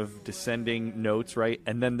kind of descending notes, right?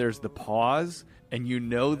 And then there's the pause, and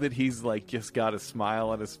that he's just got a smile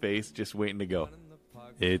on his face, just waiting to go.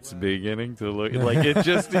 It's beginning to look it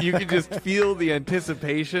just you can just feel the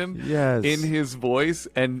anticipation in his voice,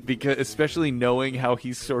 and because especially knowing how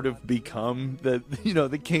he's sort of become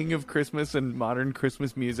the king of Christmas and modern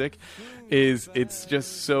Christmas music it's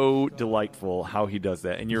just so delightful how he does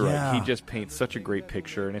that. And you're right, he just paints such a great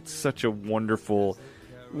picture, and it's such a wonderful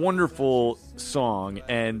song,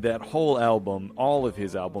 and that whole album, all of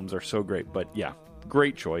his albums are so great. But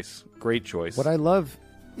great choice. What I love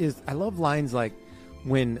is I love lines like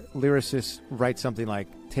when lyricists write something like,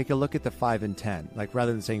 take a look at the 5 and 10, like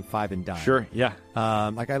rather than saying 5 and dime. Sure, yeah.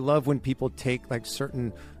 Like I love when people take like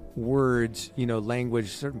certain words, language,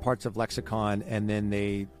 certain parts of lexicon, and then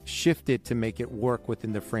they shift it to make it work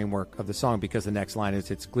within the framework of the song, because the next line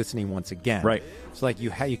is it's glistening once again. Right. So like you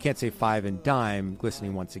can't say 5 and dime,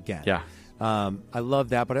 glistening once again. Yeah. I love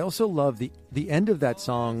that, but I also love the end of that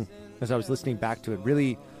song. As I was listening back to it,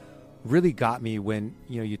 really got me when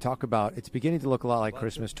you talk about it's beginning to look a lot like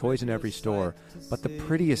Christmas, toys in every store, but the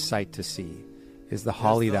prettiest sight to see is the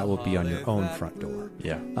holly that will be on your own front door.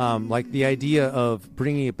 Yeah. Like the idea of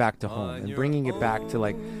bringing it back to home and bringing it back to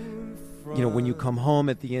like, when you come home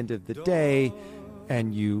at the end of the day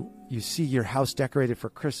and you see your house decorated for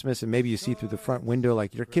Christmas, and maybe you see through the front window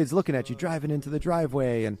like your kids looking at you driving into the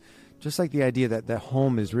driveway, and just like the idea that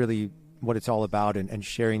home is really what it's all about, and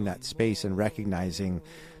sharing that space and recognizing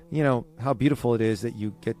how beautiful it is that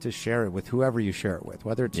you get to share it with whoever you share it with,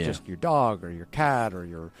 whether it's just your dog or your cat or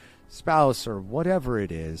your spouse or whatever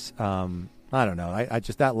it is. I don't know. I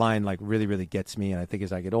just, that line like really, really gets me. And I think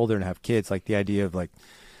as I get older and have kids, like the idea of like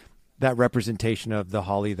that representation of the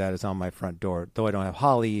holly that is on my front door, though I don't have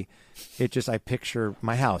holly, I picture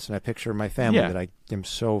my house and I picture my family that I am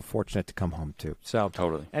so fortunate to come home to. So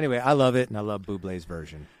totally. Anyway, I love it. And I love Bublé's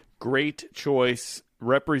version. Great choice.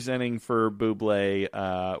 Representing for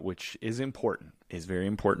Bublé, which is very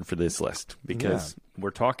important for this list, because we're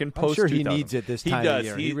talking post. I'm sure he needs it this time of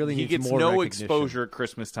year. He really needs gets more no recognition. Exposure at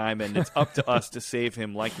Christmas time, and it's up to us to save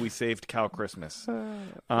him, like we saved Cal Christmas.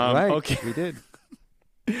 Right, okay, we did.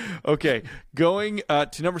 Okay, going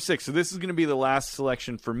to number 6. So this is going to be the last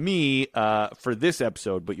selection for me for this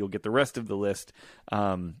episode, but you'll get the rest of the list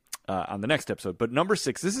on the next episode. But number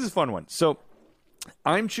 6, this is a fun one. So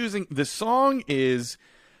I'm choosing, the song is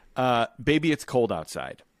Baby It's Cold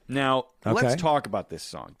Outside. Now, let's talk about this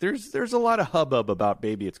song. There's a lot of hubbub about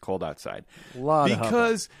Baby It's Cold Outside.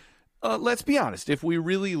 Because, let's be honest, if we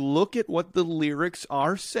really look at what the lyrics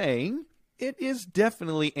are saying, it is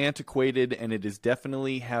definitely antiquated, and it is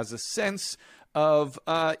definitely has a sense of,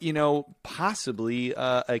 possibly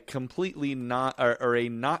a completely not, or a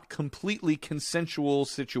not completely consensual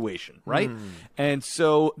situation, right? And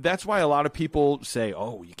so that's why a lot of people say,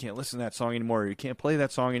 oh, you can't listen to that song anymore, or you can't play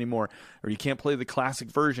that song anymore, or you can't play the classic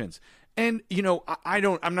versions. And,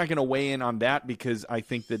 I'm not going to weigh in on that, because I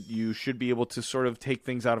think that you should be able to sort of take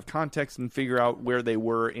things out of context and figure out where they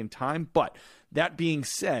were in time. But that being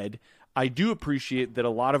said, I do appreciate that a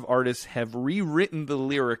lot of artists have rewritten the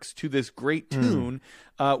lyrics to this great tune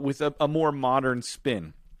with a more modern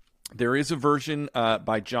spin. There is a version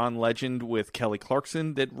by John Legend with Kelly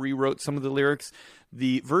Clarkson that rewrote some of the lyrics.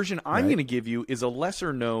 The version I'm going to give you is a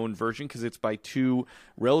lesser-known version, because it's by two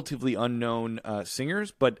relatively unknown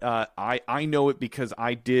singers. But I know it because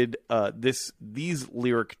I did these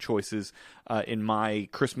lyric choices in my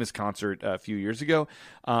Christmas concert a few years ago,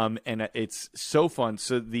 and it's so fun.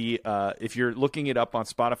 So if you're looking it up on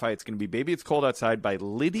Spotify, it's going to be "Baby It's Cold Outside" by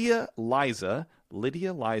Lydia Liza,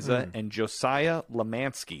 and Josiah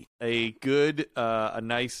Lemansky. A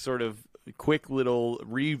nice sort of quick little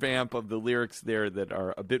revamp of the lyrics there that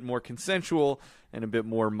are a bit more consensual and a bit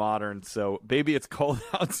more modern. So Baby It's Cold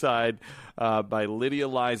Outside by Lydia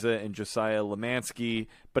Liza and Josiah Lemansky.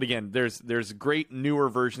 But again, there's great newer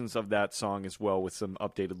versions of that song as well, with some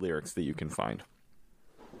updated lyrics that you can find.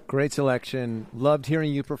 Great selection. Loved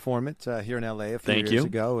hearing you perform it here in LA a few years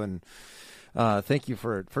ago. And thank you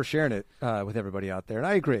for sharing it with everybody out there. And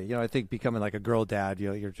I agree. I think becoming like a girl dad,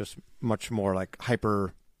 you're just much more like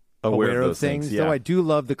hyper aware of things. Yeah. Though I do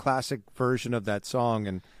love the classic version of that song.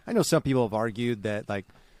 And I know some people have argued that, like,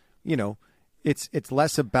 it's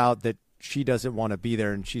less about that she doesn't want to be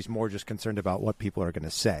there, and she's more just concerned about what people are going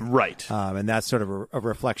to say. Right. And that's sort of a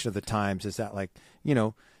reflection of the times, is that, like,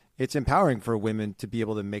 it's empowering for women to be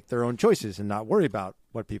able to make their own choices and not worry about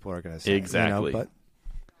what people are going to say. Exactly. But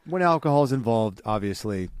when alcohol is involved,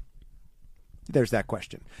 obviously, there's that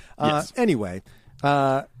question. Yes. Anyway,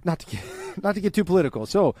 not to get too political.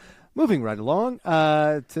 So moving right along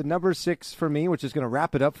to number 6 for me, which is going to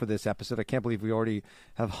wrap it up for this episode. I can't believe we already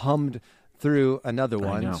have hummed through another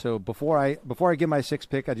one. So before I give my 6th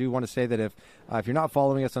pick, I do want to say that if you're not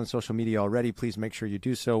following us on social media already, please make sure you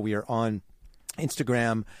do so. We are on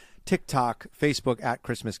Instagram, TikTok, Facebook at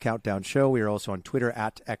Christmas Countdown Show. We are also on Twitter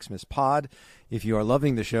at XmasPod. If you are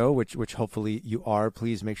loving the show, which hopefully you are,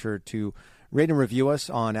 please make sure to rate and review us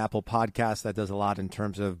on Apple Podcasts. That does a lot in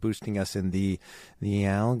terms of boosting us in the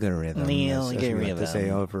algorithm. As we like to say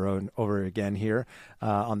over and over again here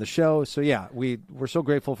on the show. So yeah, we're so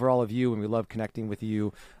grateful for all of you, and we love connecting with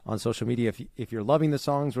you on social media. If you're loving the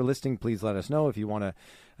songs we're listing, please let us know. If you want to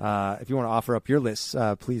offer up your lists,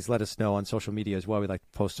 please let us know on social media as well. We'd like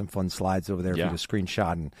to post some fun slides over there for you to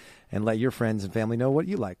screenshot and let your friends and family know what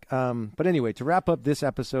you like. But anyway, to wrap up this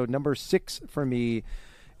episode, number 6 for me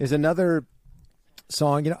is another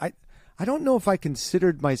song. You know, I don't know if I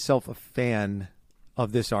considered myself a fan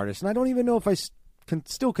of this artist, and I don't even know if I can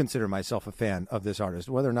still consider myself a fan of this artist,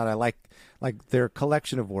 whether or not I like their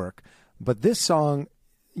collection of work. But this song,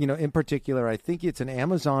 you know, in particular, I think it's an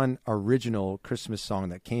Amazon original Christmas song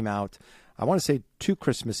that came out, I want to say 2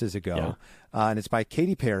 Christmases ago. And it's by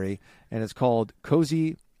Katy Perry, and it's called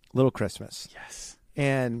Cozy Little Christmas. Yes.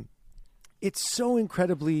 And it's so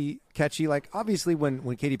incredibly catchy. Like, obviously,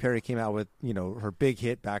 when Katy Perry came out with, you know, her big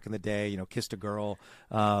hit back in the day, you know, Kissed a Girl,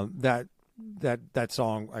 that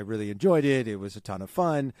song, I really enjoyed it. It was a ton of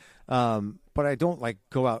fun. But I don't, like,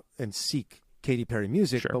 go out and seek Katy Perry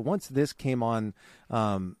music. But once this came on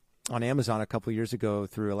Amazon a couple of years ago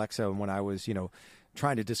through Alexa, and when I was, you know,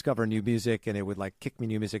 trying to discover new music, and it would, like, kick me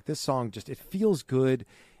new music, this song just, it feels good.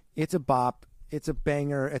 It's a bop. It's a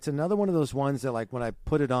banger. It's another one of those ones that, like, when I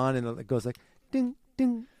put it on and it goes like ding,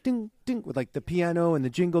 ding, ding, ding, with like the piano and the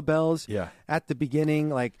jingle bells at the beginning.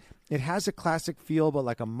 Like, it has a classic feel, but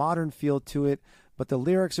like a modern feel to it. But the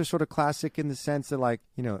lyrics are sort of classic in the sense that, like,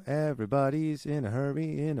 you know, everybody's in a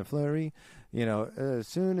hurry, in a flurry, you know, as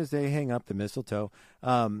soon as they hang up the mistletoe.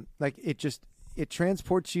 Like, it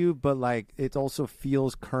transports you, but like it also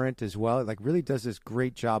feels current as well. It like really does this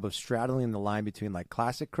great job of straddling the line between like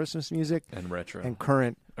classic Christmas music and retro and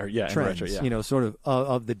current trends, and retro, you know, sort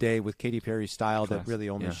of the day with Katy Perry's style that really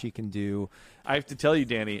only she can do. I have to tell you,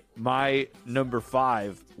 Danny, my number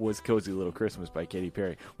 5 was Cozy Little Christmas by Katy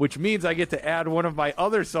Perry, which means I get to add one of my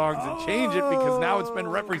other songs and change it because now it's been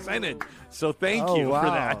represented. So thank you for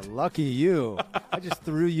that. Lucky you. I just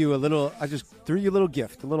threw you a little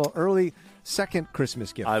gift, a little early second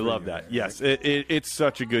Christmas gift. I love that. Yes, it's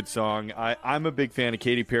such a good song. I'm a big fan of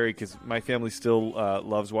Katy Perry because my family still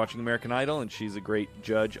loves watching American Idol, and she's a great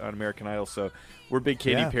judge on American Idol. So we're big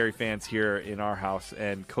Katy Perry fans here in our house.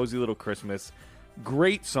 And Cozy Little Christmas,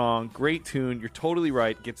 great song, great tune. You're totally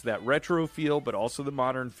right. Gets that retro feel, but also the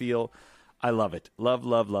modern feel. I love it. Love,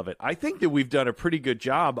 love, love it. I think that we've done a pretty good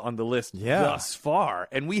job on the list thus far,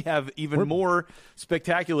 and we have even more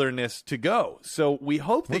spectacularness to go. So we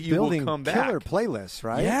hope that you will come back. Killer playlists,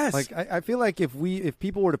 right? Yes. Like I feel like if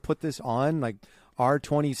people were to put this on, like our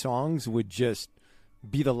 20 songs would just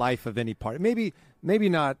be the life of any party. Maybe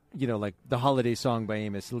not, you know, like the holiday song by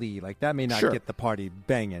Amos Lee. Like that may not get the party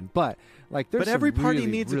banging, but like there's every party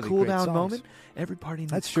really, needs really a cool down moment. Every party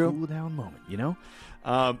needs a cool down moment, you know?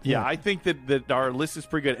 I think that our list is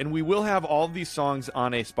pretty good. And we will have all of these songs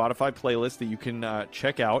on a Spotify playlist that you can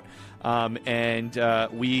check out.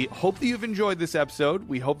 We hope that you've enjoyed this episode.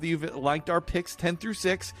 We hope that you've liked our picks 10 through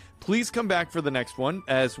 6. Please come back for the next one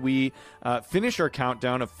as we finish our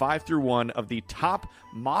countdown of 5 through 1 of the top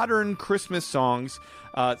modern Christmas songs.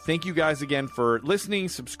 Thank you guys again for listening,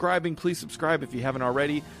 subscribing. Please subscribe if you haven't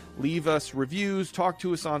already. Leave us reviews. Talk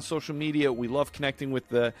to us on social media. We love connecting with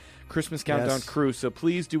the Christmas Countdown crew. So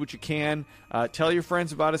please do what you can. Tell your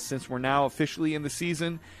friends about us since we're now officially in the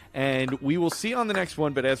season. And we will see you on the next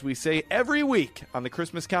one. But as we say every week on the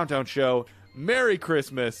Christmas Countdown Show, Merry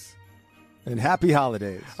Christmas. And happy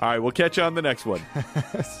holidays. All right, we'll catch you on the next one.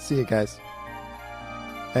 See you guys.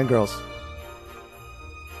 And girls.